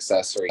sort of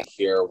accessory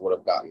here would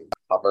have gotten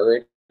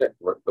covered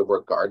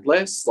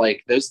regardless.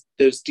 Like,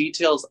 those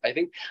details, I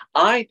think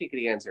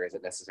the answer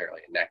isn't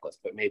necessarily a necklace,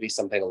 but maybe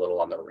something a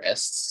little on the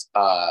wrists.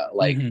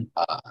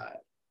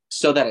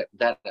 So that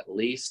that at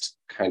least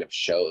kind of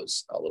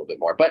shows a little bit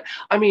more. But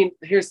I mean,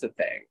 here's the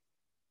thing.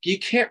 You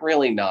can't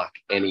really knock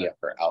any of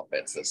her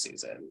outfits this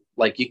season.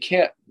 Like, you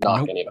can't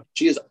knock any of them.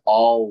 She has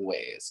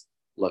always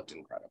looked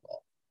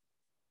incredible.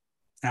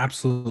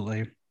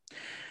 Absolutely.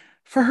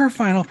 For her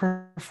final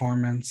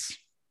performance,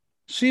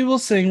 she will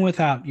sing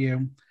Without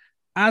You,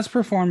 as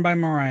performed by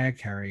Mariah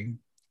Carey.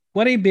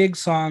 What a big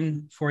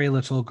song for a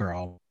little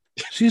girl.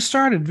 She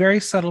started very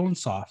subtle and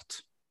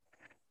soft.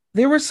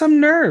 There were some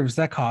nerves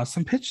that caused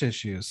some pitch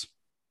issues.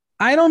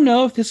 I don't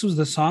know if this was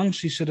the song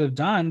she should have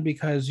done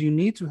because you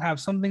need to have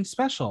something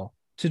special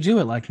to do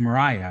it like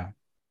Mariah.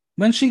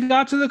 When she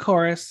got to the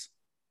chorus,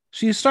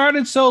 she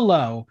started so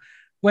low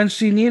when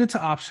she needed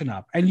to option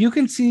up. And you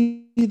can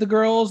see the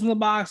girls in the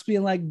box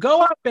being like,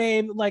 go up,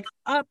 babe, like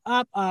up,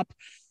 up, up.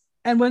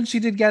 And when she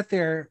did get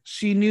there,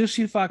 she knew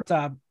she fucked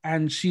up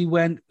and she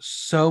went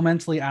so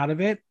mentally out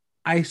of it.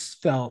 I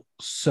felt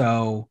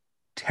so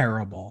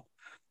terrible.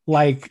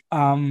 Like,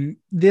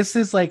 this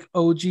is like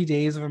OG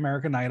days of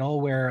American Idol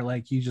where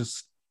like you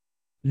just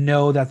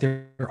know that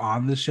they're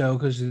on the show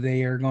because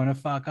they are going to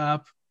fuck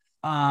up.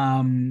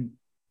 Um,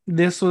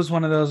 this was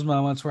one of those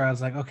moments where I was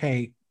like,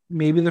 okay,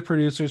 maybe the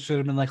producers should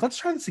have been like, let's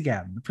try this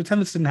again. Pretend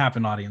this didn't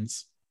happen,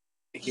 audience.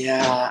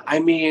 Yeah, I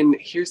mean,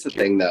 here's the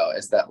thing though,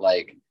 is that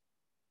like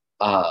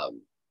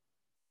um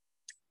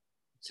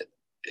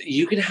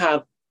you can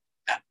have,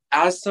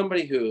 as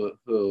somebody who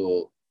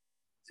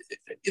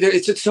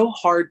it's so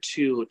hard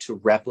to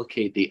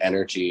replicate the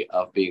energy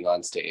of being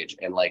on stage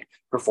and like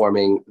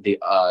performing the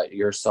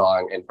your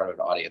song in front of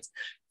an audience.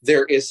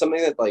 There is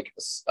something that like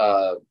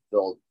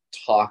they'll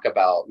talk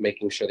about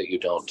making sure that you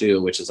don't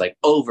do, which is like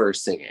over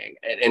singing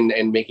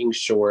and making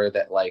sure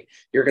that like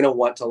you're gonna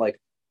want to like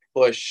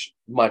push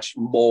much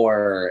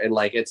more, and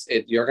like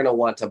you're gonna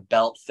want to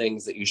belt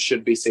things that you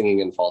should be singing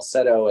in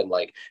falsetto, and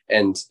like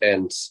and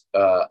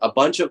a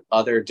bunch of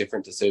other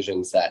different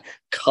decisions that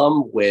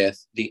come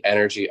with the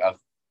energy of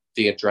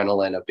the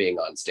adrenaline of being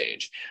on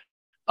stage.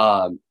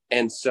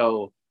 And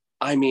so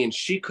I mean,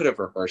 she could have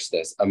rehearsed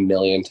this a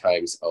million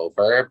times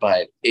over,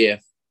 but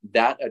if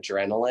that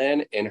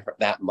adrenaline in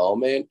that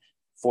moment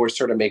forced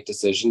her to make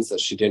decisions that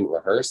she didn't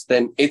rehearse,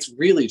 then it's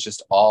really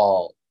just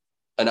all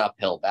an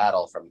uphill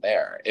battle from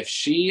there. If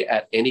she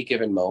at any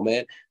given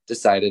moment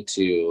decided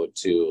to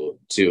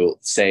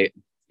say,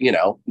 you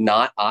know,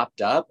 not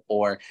opt up,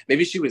 or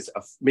maybe she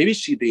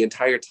the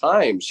entire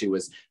time she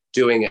was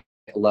doing it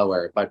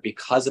lower, but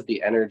because of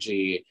the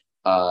energy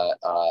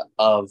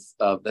of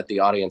that the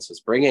audience was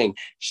bringing,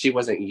 she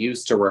wasn't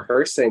used to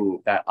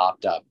rehearsing that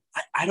opt up.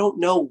 I don't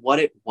know what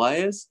it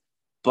was,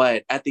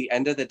 but at the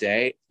end of the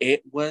day,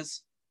 it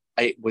was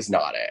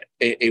not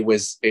it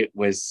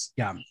was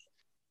Yeah.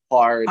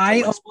 hard to I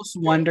listen almost to.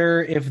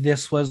 wonder if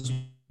this was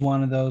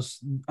one of those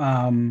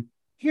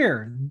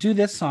here, do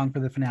this song for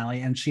the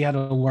finale, and she had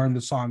to learn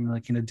the song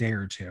like in a day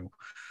or two.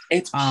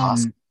 It's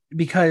possible. Um,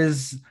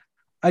 because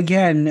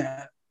again,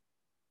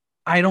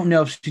 I don't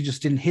know if she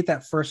just didn't hit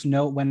that first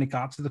note when it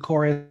got to the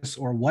chorus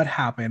or what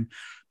happened,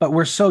 but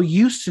we're so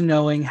used to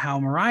knowing how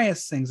Mariah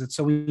sings it,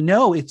 so we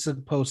know it's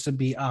supposed to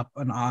be up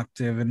an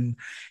octave,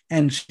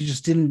 and she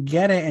just didn't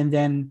get it. And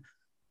then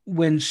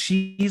when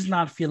she's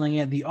not feeling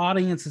it, the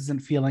audience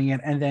isn't feeling it,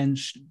 and then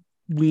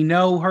we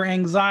know her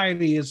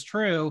anxiety is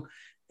true.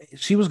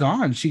 She was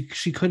gone. She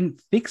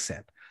couldn't fix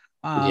it.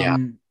 Yeah,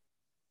 Um,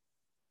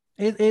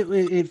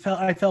 it felt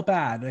I felt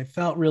bad. I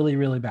felt really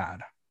really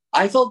bad.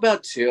 I felt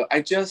bad too.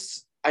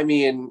 I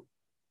mean,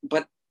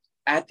 but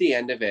at the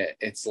end of it,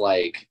 it's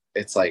like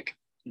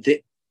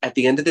at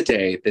the end of the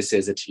day, this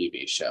is a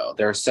TV show.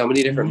 There are so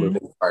many different Mhm.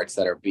 moving parts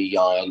that are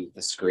beyond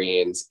the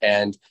screens,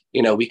 and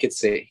we could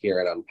sit here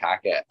and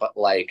unpack it, but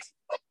like,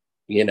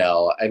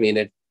 I mean,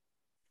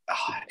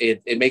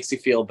 it makes you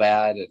feel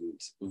bad, and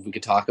we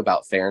could talk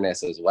about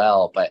fairness as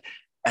well. But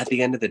at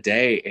the end of the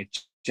day,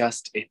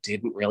 it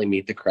didn't really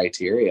meet the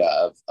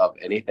criteria of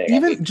anything. I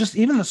mean,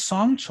 Even the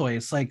song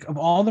choice, like of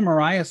all the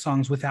Mariah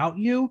songs, Without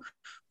You,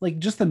 like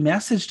just the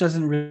message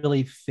doesn't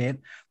really fit.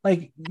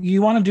 Like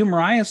you want to do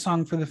Mariah's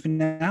song for the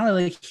finale,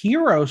 like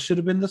Hero should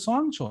have been the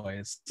song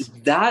choice.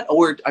 that,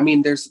 or I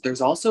mean,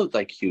 there's also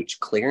like huge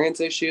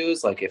clearance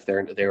issues, like if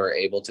they were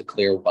able to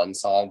clear one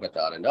song but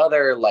not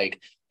another,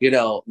 like,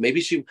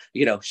 maybe she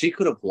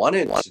could have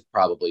wanted to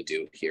probably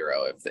do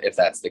Hero if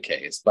that's the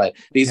case, but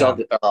these Yeah,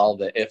 are all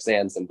the ifs,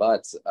 ands, and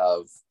buts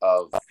of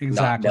not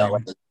exactly.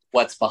 knowing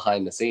what's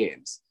behind the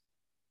scenes.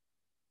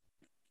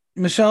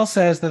 Michelle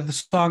says that the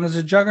song is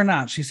a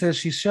juggernaut. She says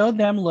she showed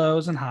them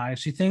lows and highs.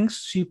 She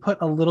thinks she put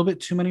a little bit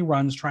too many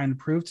runs trying to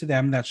prove to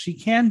them that she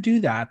can do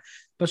that,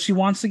 but she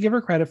wants to give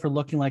her credit for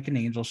looking like an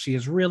angel. She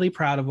is really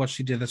proud of what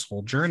she did this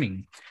whole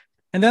journey.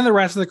 And then the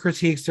rest of the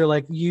critiques, they're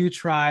like, you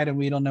tried and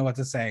we don't know what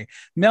to say.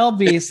 Mel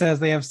B says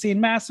they have seen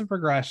massive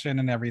progression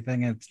and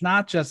everything. It's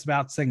not just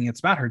about singing, it's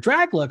about her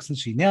drag looks, and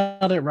she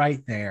nailed it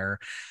right there.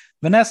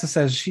 Vanessa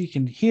says she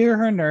can hear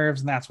her nerves,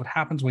 and that's what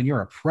happens when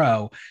you're a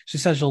pro. She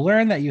says you'll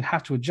learn that you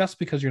have to adjust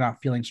because you're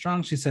not feeling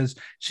strong. She says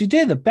she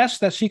did the best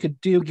that she could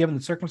do given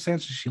the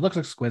circumstances. She looks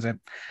exquisite.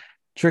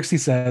 Trixie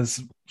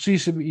says she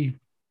should be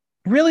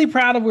really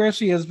proud of where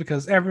she is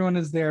because everyone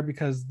is there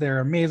because they're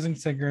amazing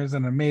singers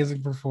and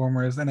amazing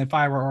performers. And if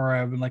I were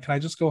Aura, I'd be like, can I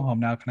just go home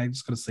now? Can I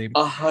just go to sleep?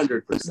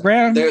 100%.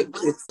 Graham, Graham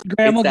It's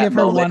will that give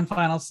her moment. one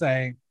final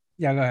say.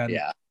 Yeah, go ahead.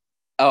 Yeah.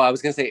 Oh, I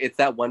was gonna say it's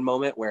that one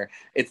moment where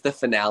it's the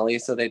finale,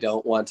 so they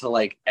don't want to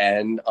like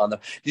end on the.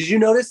 Did you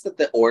notice that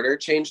the order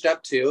changed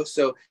up too?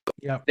 So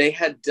Yep. they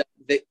had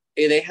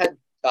they had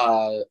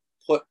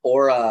put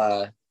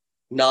Aura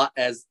not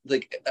as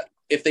like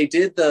if they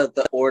did the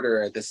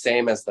order the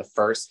same as the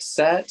first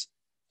set,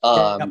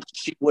 Yep.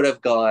 She would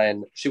have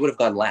gone. She would have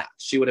gone last.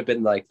 She would have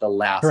been like the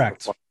last Correct.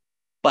 performer.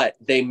 But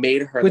they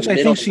made her the Which I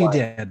middle think she one.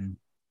 did.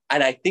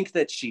 And I think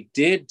that she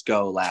did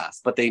go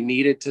last, but they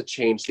needed to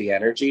change the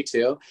energy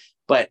too.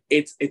 But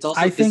it's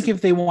also I think if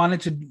they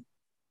wanted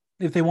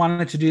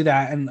to do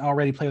that and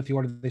already play with the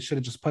order, they should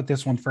have just put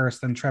this one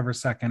first, then Trevor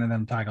second, and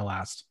then Tyga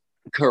last.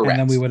 correct. And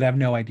then we would have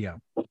no idea.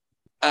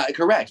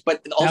 Correct.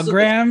 But also now,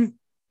 Graham,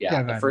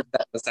 the first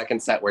set and the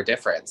second set were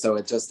different. So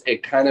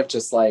it kind of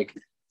just like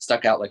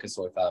stuck out like a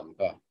sore thumb.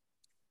 Oh.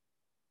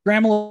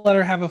 Graham will let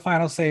her have a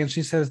final say, and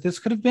she says this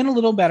could have been a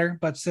little better,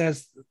 but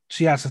says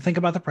she has to think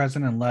about the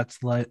present and let's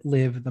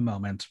live the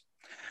moment.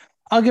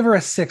 I'll give her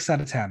a 6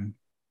 out of 10.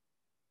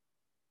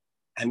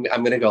 I'm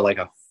gonna go like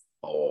a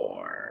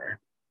 4.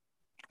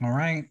 All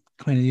right,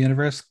 Queen of the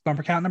Universe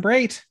bumper count number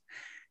 8.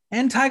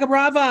 And Tyga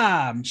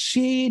Brava,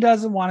 she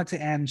doesn't want it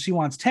to end. She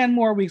wants 10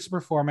 more weeks of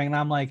performing. And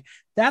I'm like,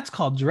 that's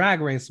called Drag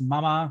Race,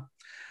 mama.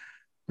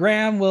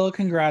 Graham will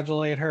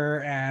congratulate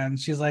her. And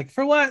she's like,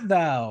 for what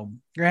though?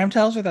 Graham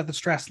tells her that the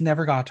stress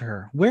never got to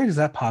her. Where does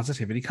that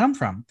positivity come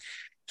from?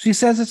 She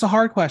says it's a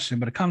hard question,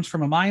 but it comes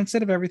from a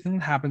mindset of everything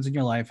that happens in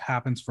your life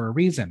happens for a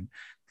reason.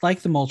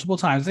 Like the multiple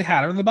times they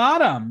had her in the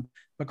bottom.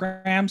 But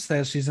Graham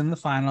says she's in the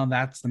final, and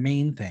that's the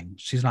main thing.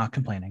 She's not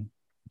complaining.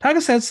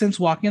 Tyga says since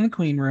walking in the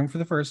queen room for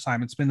the first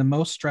time, it's been the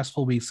most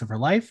stressful weeks of her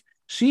life.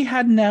 She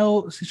had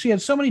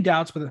so many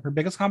doubts, but her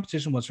biggest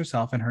competition was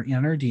herself and her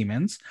inner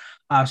demons.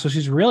 So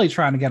she's really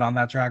trying to get on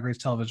that Drag Race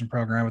television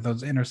program with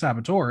those inner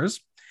saboteurs.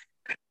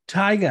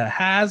 Tyga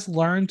has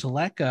learned to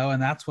let go,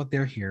 and that's why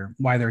they're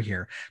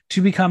here,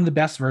 to become the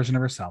best version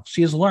of herself.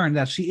 She has learned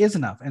that she is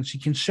enough, and she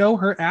can show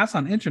her ass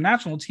on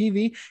international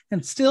TV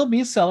and still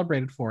be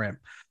celebrated for it.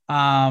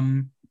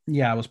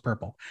 Yeah, it was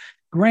purple.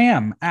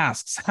 Graham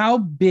asks, how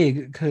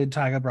big could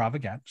Tyga Brava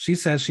get? She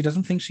says she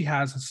doesn't think she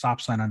has a stop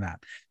sign on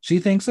that. She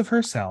thinks of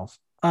herself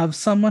of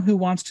someone who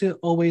wants to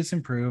always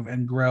improve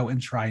and grow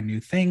and try new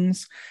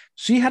things.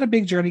 She had a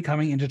big journey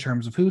coming into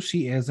terms of who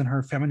she is and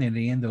her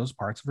femininity and those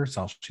parts of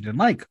herself she didn't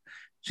like.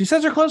 She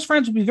says her close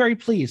friends will be very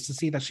pleased to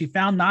see that she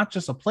found not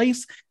just a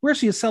place where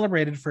she is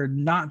celebrated for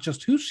not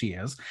just who she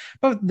is,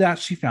 but that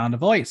she found a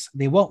voice.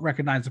 They won't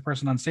recognize the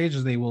person on stage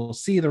as they will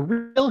see the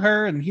real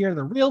her and hear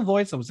the real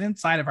voice that was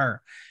inside of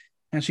her.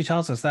 And she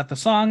tells us that the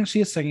song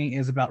she is singing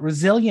is about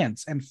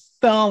resilience and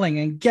falling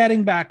and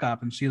getting back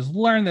up. And she has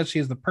learned that she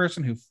is the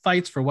person who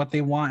fights for what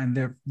they want in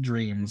their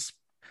dreams.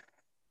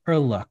 Her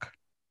look.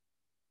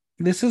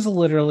 This is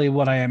literally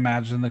what I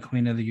imagine the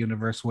Queen of the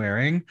Universe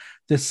wearing.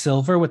 The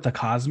silver with the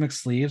cosmic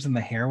sleeves and the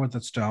hair with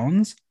the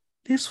stones.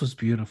 This was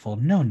beautiful.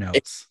 No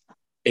notes.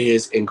 It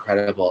is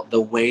incredible. The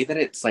way that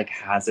it's like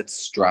has its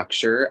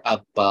structure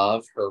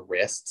above her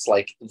wrists,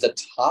 like the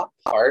top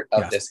part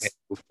of this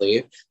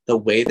sleeve, the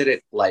way that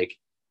it like,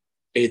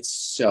 it's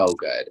so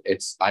good.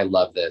 I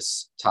love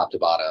this top to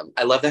bottom.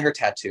 I love that her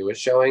tattoo is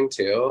showing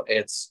too.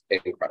 It's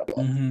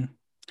incredible. Mm-hmm.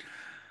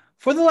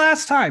 For the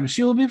last time,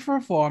 she will be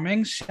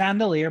performing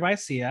Chandelier by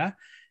Sia.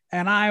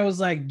 And I was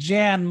like,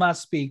 Jan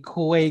must be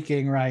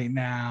quaking right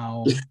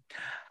now.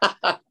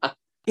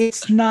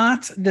 It's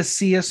not the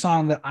Sia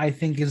song that I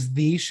think is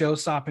the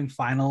show-stopping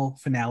final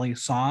finale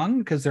song,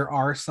 because there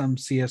are some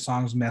Sia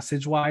songs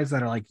message-wise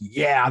that are like,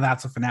 yeah,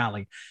 that's a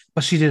finale.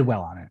 But she did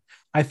well on it.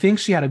 I think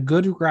she had a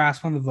good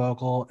grasp on the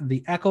vocal.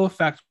 The echo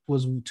effect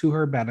was to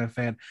her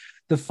benefit.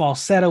 The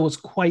falsetto was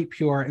quite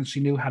pure, and she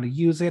knew how to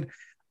use it.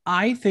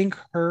 I think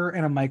her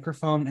and a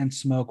microphone and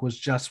smoke was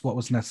just what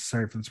was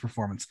necessary for this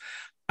performance.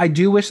 I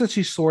do wish that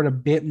she soared a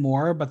bit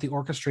more, but the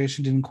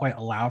orchestration didn't quite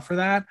allow for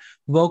that.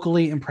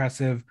 Vocally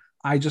impressive.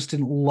 I just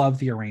didn't love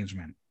the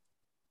arrangement.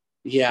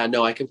 Yeah,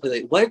 no, I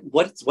completely.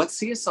 What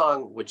Sia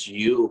song would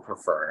you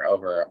prefer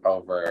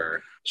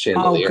over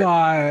Chandelier? Oh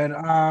God.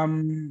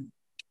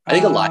 I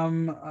think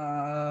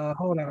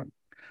hold on.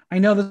 I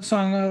know the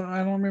song.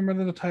 I don't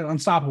remember the title.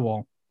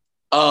 Unstoppable.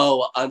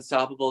 Oh,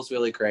 Unstoppable is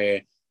really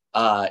great.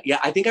 Yeah,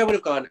 I think I would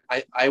have gone.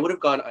 I would have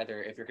gone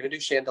either, if you're going to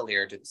do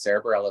Chandelier, do the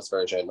Sarah Bareilles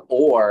version,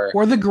 or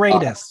The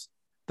Greatest.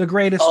 The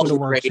Greatest would have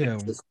worked too.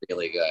 It's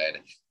really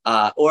good.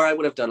 Or I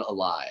would have done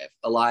Alive.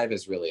 Alive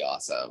is really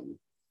awesome,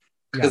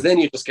 because then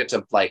you just get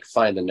to like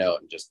find the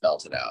note and just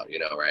belt it out,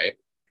 right?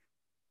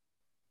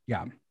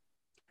 Yeah.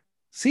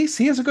 See,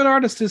 is a good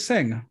artist to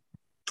sing.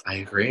 I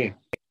agree.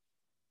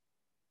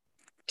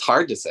 It's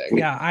hard to sing.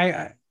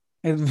 Yeah,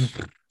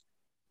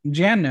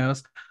 Jan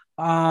knows.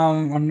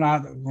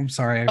 I'm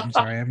sorry.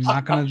 I'm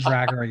not going to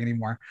drag her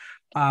anymore.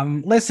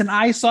 Listen,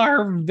 I saw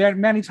her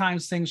many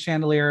times sing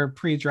Chandelier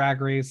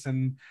pre-Drag Race,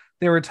 and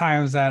there were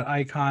times at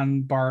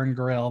Icon Bar and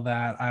Grill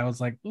that I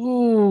was like,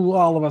 ooh,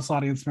 all of us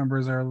audience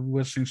members are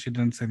wishing she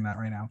didn't sing that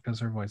right now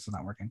because her voice is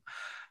not working.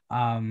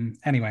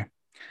 Anyway,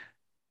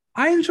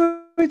 I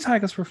enjoyed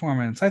Tyga's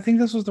performance. I think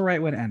this was the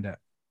right way to end it.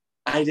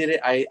 I did it.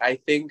 I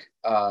think,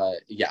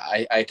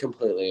 I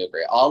completely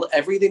agree.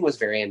 Everything was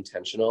very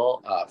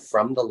intentional,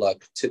 from the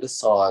look to the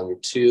song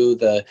to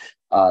the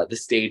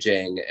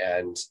staging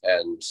and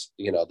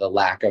the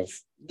lack of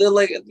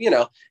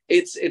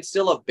it's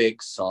still a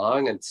big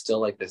song and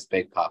still like this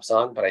big pop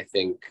song, but I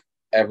think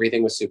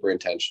everything was super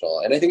intentional,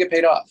 and I think it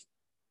paid off.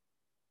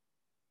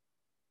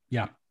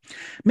 Yeah.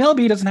 Mel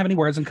B doesn't have any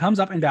words and comes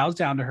up and bows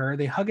down to her.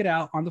 They hug it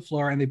out on the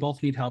floor and they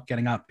both need help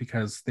getting up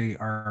because they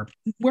are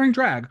wearing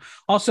drag.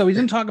 Also, we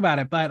didn't talk about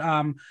it, but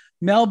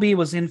Mel B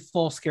was in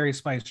full Scary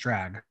Spice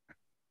drag.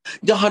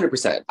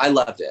 100%. I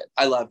loved it.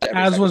 I loved it.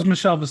 As was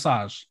Michelle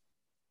Visage.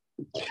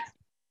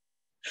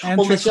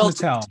 And Trixie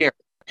Mattel,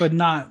 but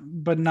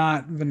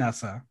not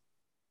Vanessa.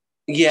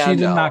 Yeah, she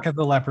did not get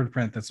the leopard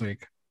print this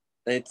week.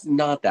 It's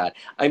not that.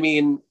 I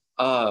mean,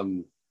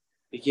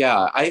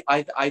 yeah,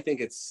 I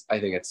think it's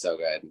so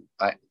good.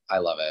 I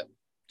love it.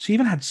 She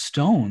even had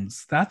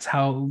stones. That's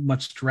how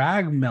much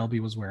drag Mel B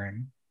was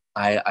wearing.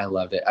 I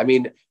loved it. I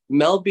mean,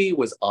 Mel B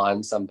was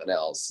on something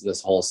else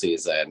this whole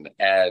season,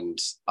 and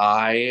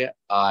I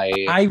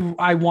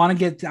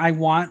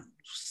want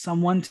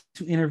someone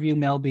to interview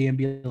Mel B and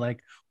be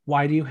like,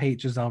 why do you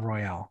hate Giselle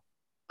Royale?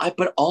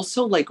 But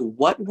also, like,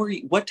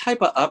 what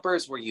type of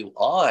uppers were you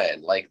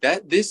on? Like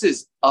that, this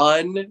is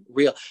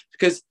unreal,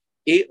 because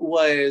it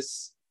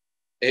was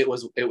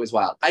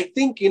wild. I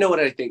think, you know what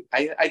I think?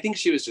 I think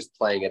she was just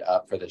playing it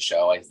up for the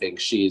show. I think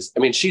she's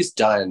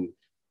done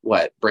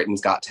what?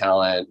 Britain's Got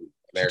Talent,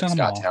 America's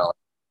Got Talent.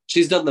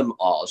 She's done them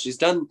all. She's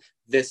done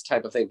this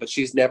type of thing, but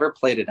she's never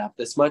played it up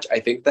this much. I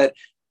think that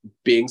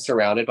being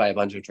surrounded by a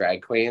bunch of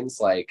drag queens,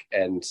 like,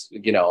 and,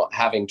 you know,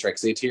 having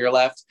Trixie to your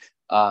left,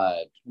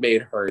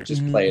 made her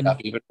just play it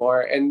up even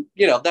more. And,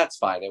 you know, that's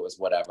fine. It was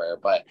whatever.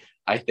 But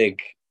I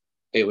think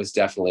it was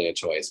definitely a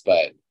choice.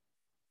 But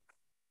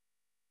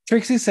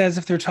Trixie says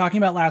if they're talking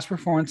about last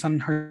performance on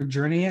her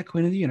journey at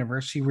Queen of the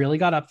Universe, she really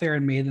got up there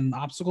and made an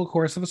obstacle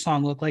course of a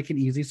song look like an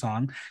easy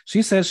song.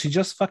 She says she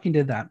just fucking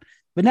did that.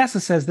 Vanessa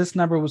says this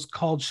number was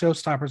called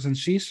Showstoppers and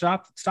she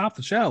stopped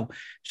the show.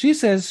 She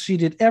says she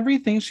did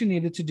everything she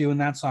needed to do in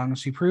that song and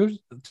she proved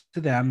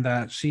to them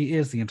that she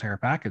is the entire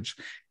package.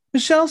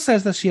 Michelle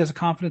says that she has a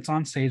confidence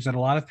on stage that a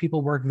lot of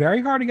people work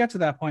very hard to get to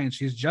that point and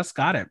she's just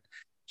got it.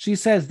 She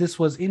says this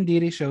was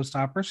indeed a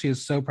showstopper. She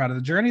is so proud of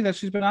the journey that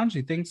she's been on.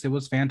 She thinks it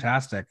was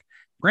fantastic.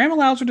 Graham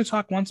allows her to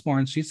talk once more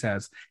and she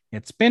says,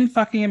 it's been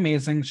fucking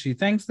amazing. She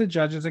thanks the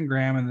judges and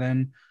Graham, and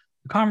then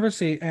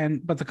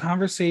the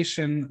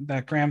conversation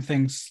that Graham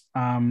thinks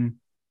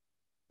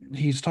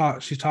she's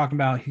talking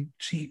about,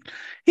 he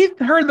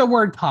heard the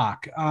word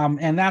talk,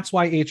 and that's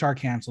why HR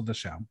canceled the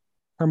show.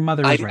 Her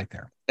mother is right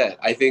there.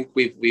 I think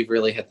we've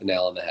really hit the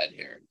nail on the head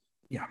here.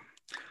 Yeah.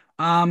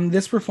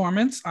 This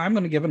performance, I'm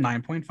going to give a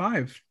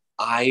 9.5.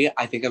 I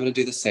think I'm going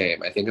to do the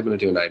same. I think I'm going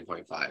to do a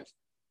 9.5.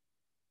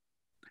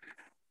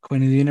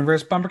 Queen of the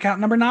Universe bumper count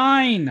number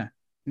 9.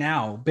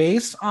 Now,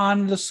 based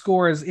on the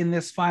scores in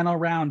this final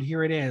round,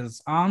 here it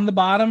is. On the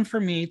bottom for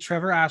me,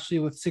 Trevor Ashley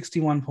with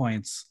 61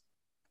 points.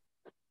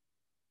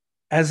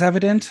 As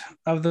evident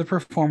of the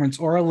performance,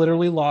 Aura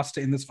literally lost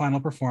it in this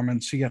final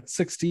performance. She got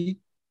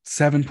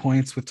 67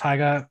 points, with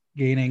Tyga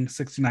gaining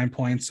 69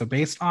 points. So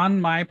based on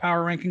my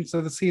power rankings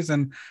of the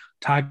season,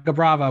 Tyga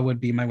Brava would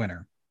be my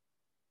winner.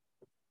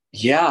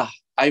 Yeah,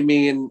 I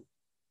mean,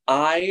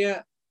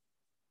 if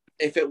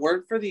it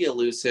weren't for the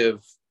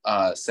elusive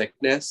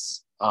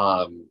sickness,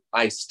 I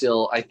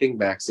think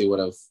Maxi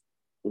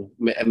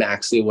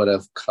would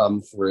have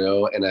come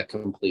through in a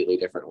completely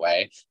different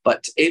way.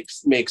 But it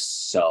makes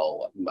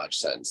so much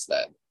sense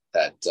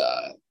that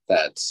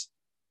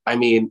I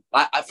mean,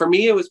 for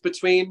me, it was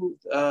between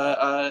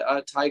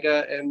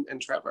Tyga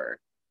and Trevor.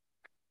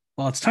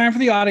 Well, it's time for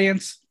the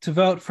audience to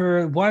vote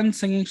for one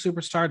singing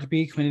superstar to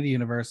be Queen of the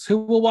Universe. Who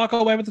will walk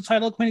away with the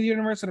title of Queen of the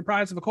Universe and a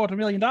prize of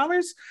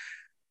 $250,000?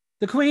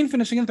 The Queen,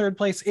 finishing in third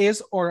place,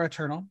 is Aura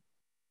Eternal.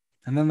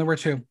 And then there were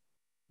two.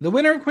 The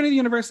winner of Queen of the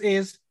Universe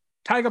is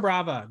Tyga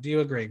Brava. Do you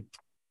agree?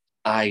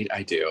 I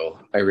do.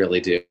 I really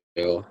do.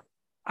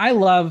 I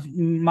love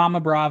Mama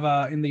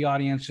Brava in the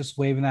audience just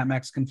waving that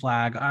Mexican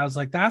flag. I was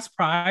like, that's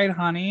pride,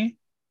 honey.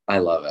 I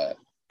love it.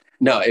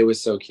 No, it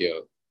was so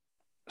cute.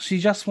 She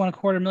just won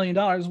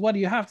 $250,000. What do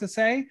you have to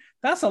say?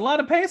 That's a lot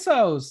of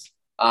pesos.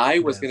 I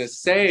was going to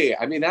say,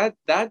 I mean, that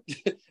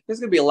there's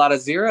going to be a lot of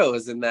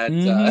zeros in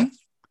that.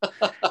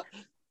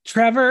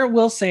 Trevor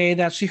will say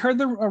that she heard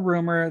a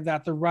rumor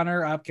that the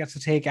runner-up gets to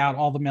take out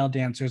all the male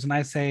dancers. And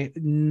I say,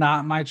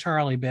 not my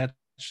Charlie, bitch.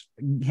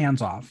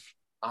 Hands off.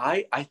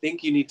 I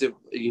think you need to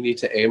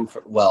aim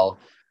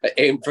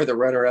for the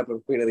runner-up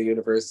of Queen of the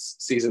Universe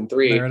season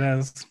 3. There it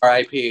is.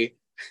 R.I.P.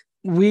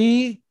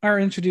 We are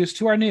introduced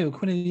to our new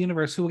Queen of the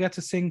Universe, who will get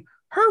to sing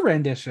her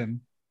rendition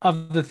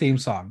of the theme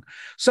song.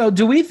 So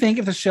do we think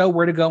if the show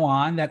were to go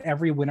on that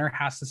every winner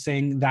has to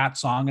sing that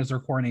song as their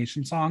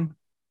coronation song?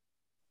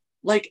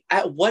 Like,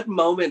 at what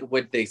moment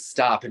would they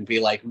stop and be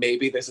like,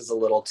 maybe this is a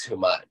little too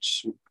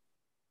much?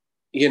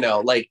 You know,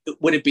 like,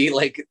 would it be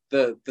like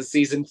the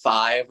season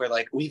 5 where,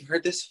 like, we've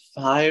heard this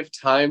 5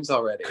 times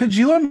already? Could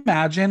you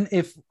imagine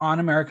if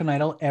on American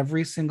Idol,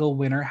 every single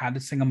winner had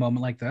to sing a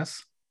moment like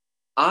this?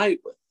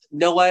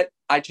 Know what?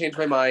 I changed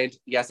my mind.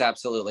 Yes,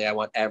 absolutely. I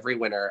want every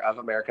winner of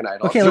American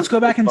Idol. Okay, let's go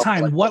back in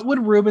time. What would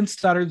Ruben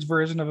Studdard's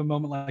version of a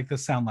moment like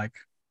this sound like?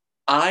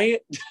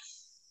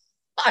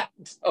 I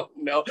don't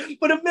know.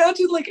 But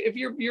imagine like if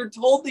you're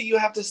told that you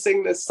have to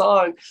sing this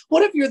song,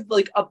 what if you're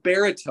like a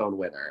baritone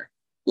winner?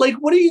 Like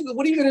what are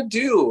you gonna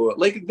do?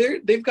 Like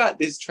they've got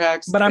these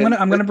tracks. But I'm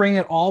gonna bring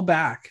it all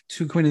back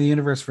to Queen of the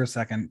Universe for a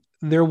second.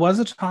 There was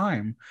a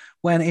time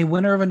when a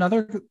winner of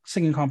another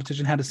singing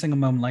competition had to sing a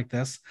moment like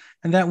this,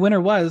 and that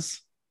winner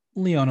was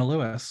Leona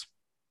Lewis.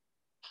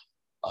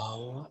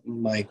 Oh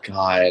my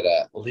God.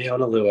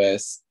 Leona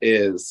Lewis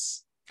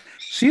is.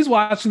 She's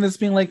watching this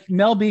being like,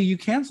 Mel B, you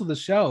canceled the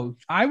show.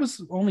 I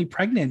was only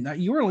pregnant.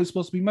 You were only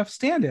supposed to be my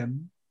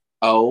stand-in.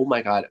 Oh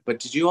my God. But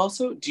do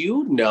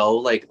you know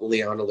like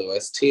Leona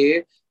Lewis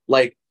T?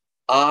 Like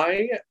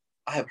I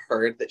have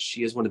heard that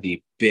she is one of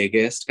the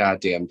biggest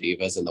goddamn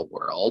divas in the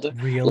world.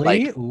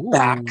 Really? Like Ooh.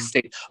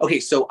 backstage. Okay,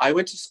 so I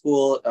went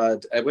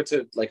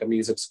to like a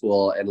music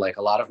school and like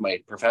a lot of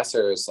my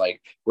professors like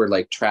were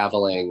like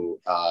traveling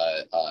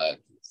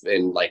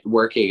and like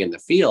working in the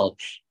field.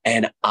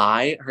 And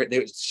I heard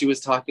she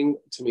was talking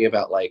to me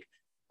about like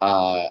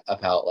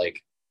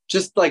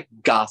just like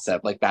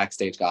gossip, like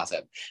backstage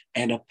gossip.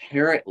 And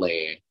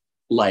apparently,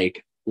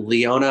 like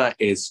Leona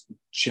is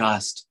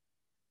just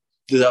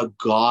the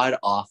god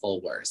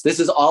awful worst.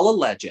 This is all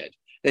alleged.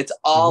 It's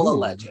all Ooh.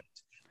 alleged.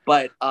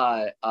 But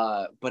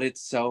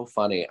it's so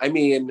funny. I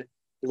mean, I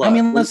look,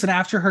 mean, listen,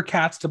 after her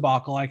Cats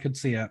debacle, I could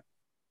see it.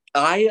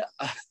 I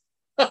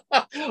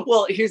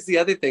well, here's the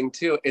other thing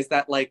too, is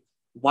that like,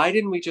 why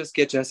didn't we just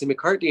get Jesse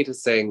McCartney to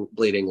sing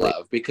Bleeding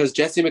Love? Because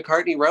Jesse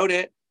McCartney wrote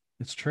it.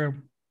 It's true.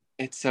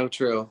 It's so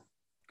true.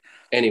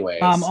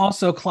 Anyways.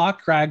 Also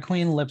Clock drag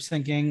queen lip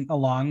syncing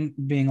along,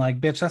 being like,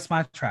 bitch, that's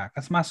my track.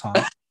 That's my song.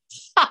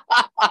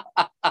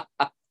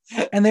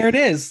 And there it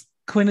is.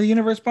 Queen of the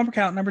Universe bumper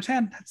count number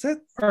 10. That's it.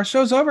 Our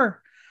show's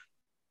over.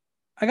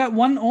 I got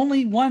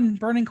only one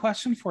burning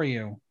question for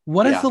you.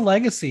 What is the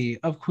legacy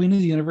of Queen of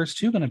the Universe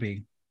 2 going to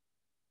be?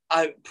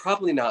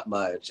 Probably not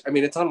much. I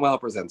mean, it's on Wow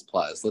Presents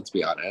Plus, let's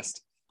be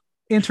honest.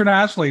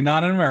 Internationally,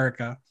 not in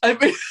America. I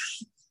mean,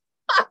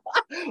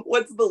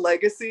 what's the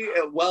legacy?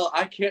 Well,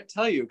 I can't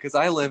tell you because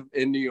I live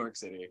in New York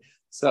City.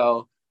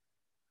 So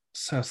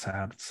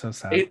sad. So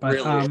sad. It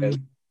really is.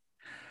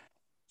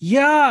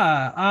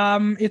 Yeah,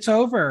 it's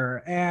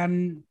over.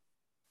 And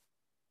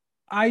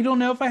I don't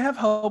know if I have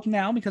hope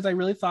now, because I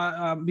really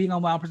thought being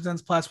on Wow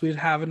Presents Plus, we'd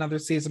have another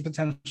season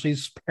potentially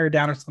pared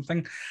down or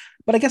something.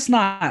 But I guess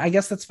not. I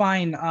guess that's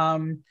fine.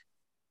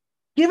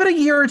 Give it a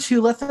year or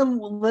two. Let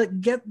them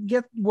get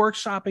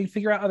workshopping,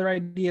 figure out other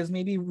ideas,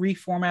 maybe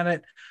reformat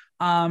it.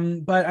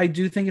 But I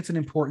do think it's an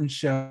important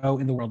show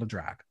in the world of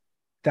drag.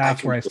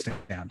 That's where I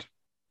stand.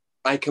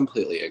 I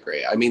completely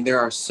agree. I mean, there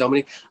are so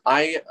many.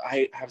 I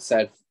have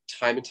said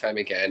time and time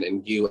again,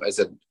 and you as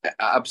an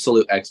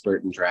absolute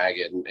expert in drag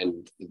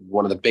and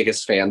one of the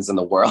biggest fans in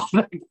the world,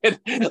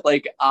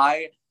 like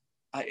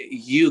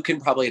you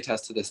can probably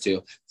attest to this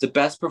too. The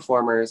best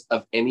performers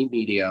of any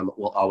medium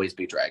will always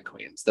be drag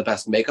queens. The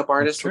best makeup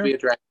artist will be a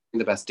drag queen.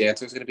 The best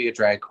dancer is going to be a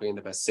drag queen.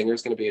 The best singer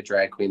is going to be a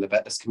drag queen. The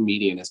best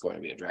comedian is going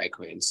to be a drag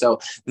queen. So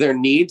there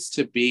needs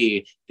to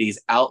be these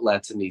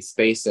outlets and these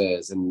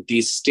spaces and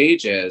these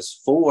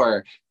stages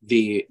for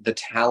the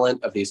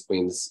talent of these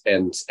queens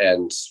and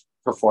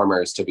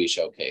performers to be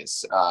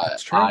showcased.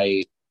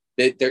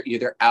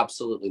 There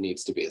absolutely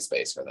needs to be a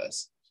space for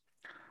this.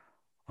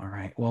 All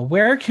right. Well,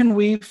 where can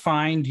we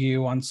find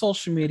you on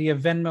social media,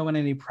 Venmo, and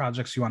any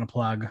projects you want to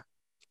plug?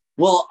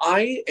 Well,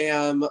 I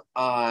am.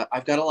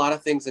 I've got a lot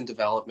of things in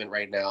development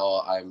right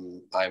now.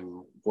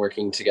 I'm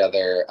working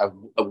together.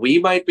 We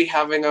might be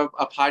having a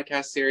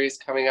podcast series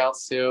coming out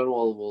soon.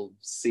 We'll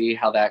see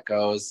how that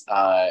goes.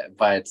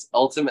 But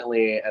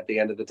ultimately, at the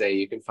end of the day,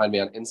 you can find me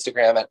on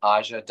Instagram at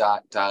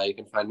aja.da. You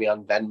can find me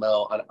on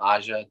Venmo on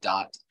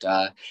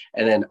aja.da.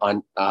 And then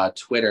on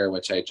Twitter,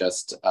 which I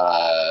just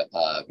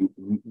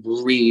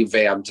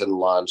revamped and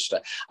launched.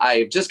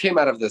 I just came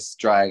out of this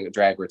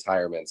drag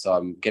retirement, so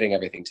I'm getting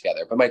everything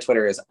together. But my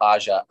Twitter is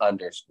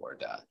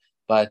aja_da.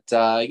 But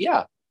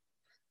yeah.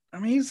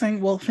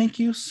 Amazing. Well, thank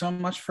you so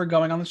much for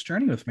going on this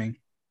journey with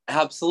me.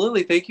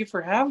 Absolutely. Thank you for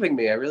having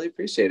me. I really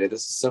appreciate it.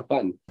 This is so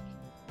fun.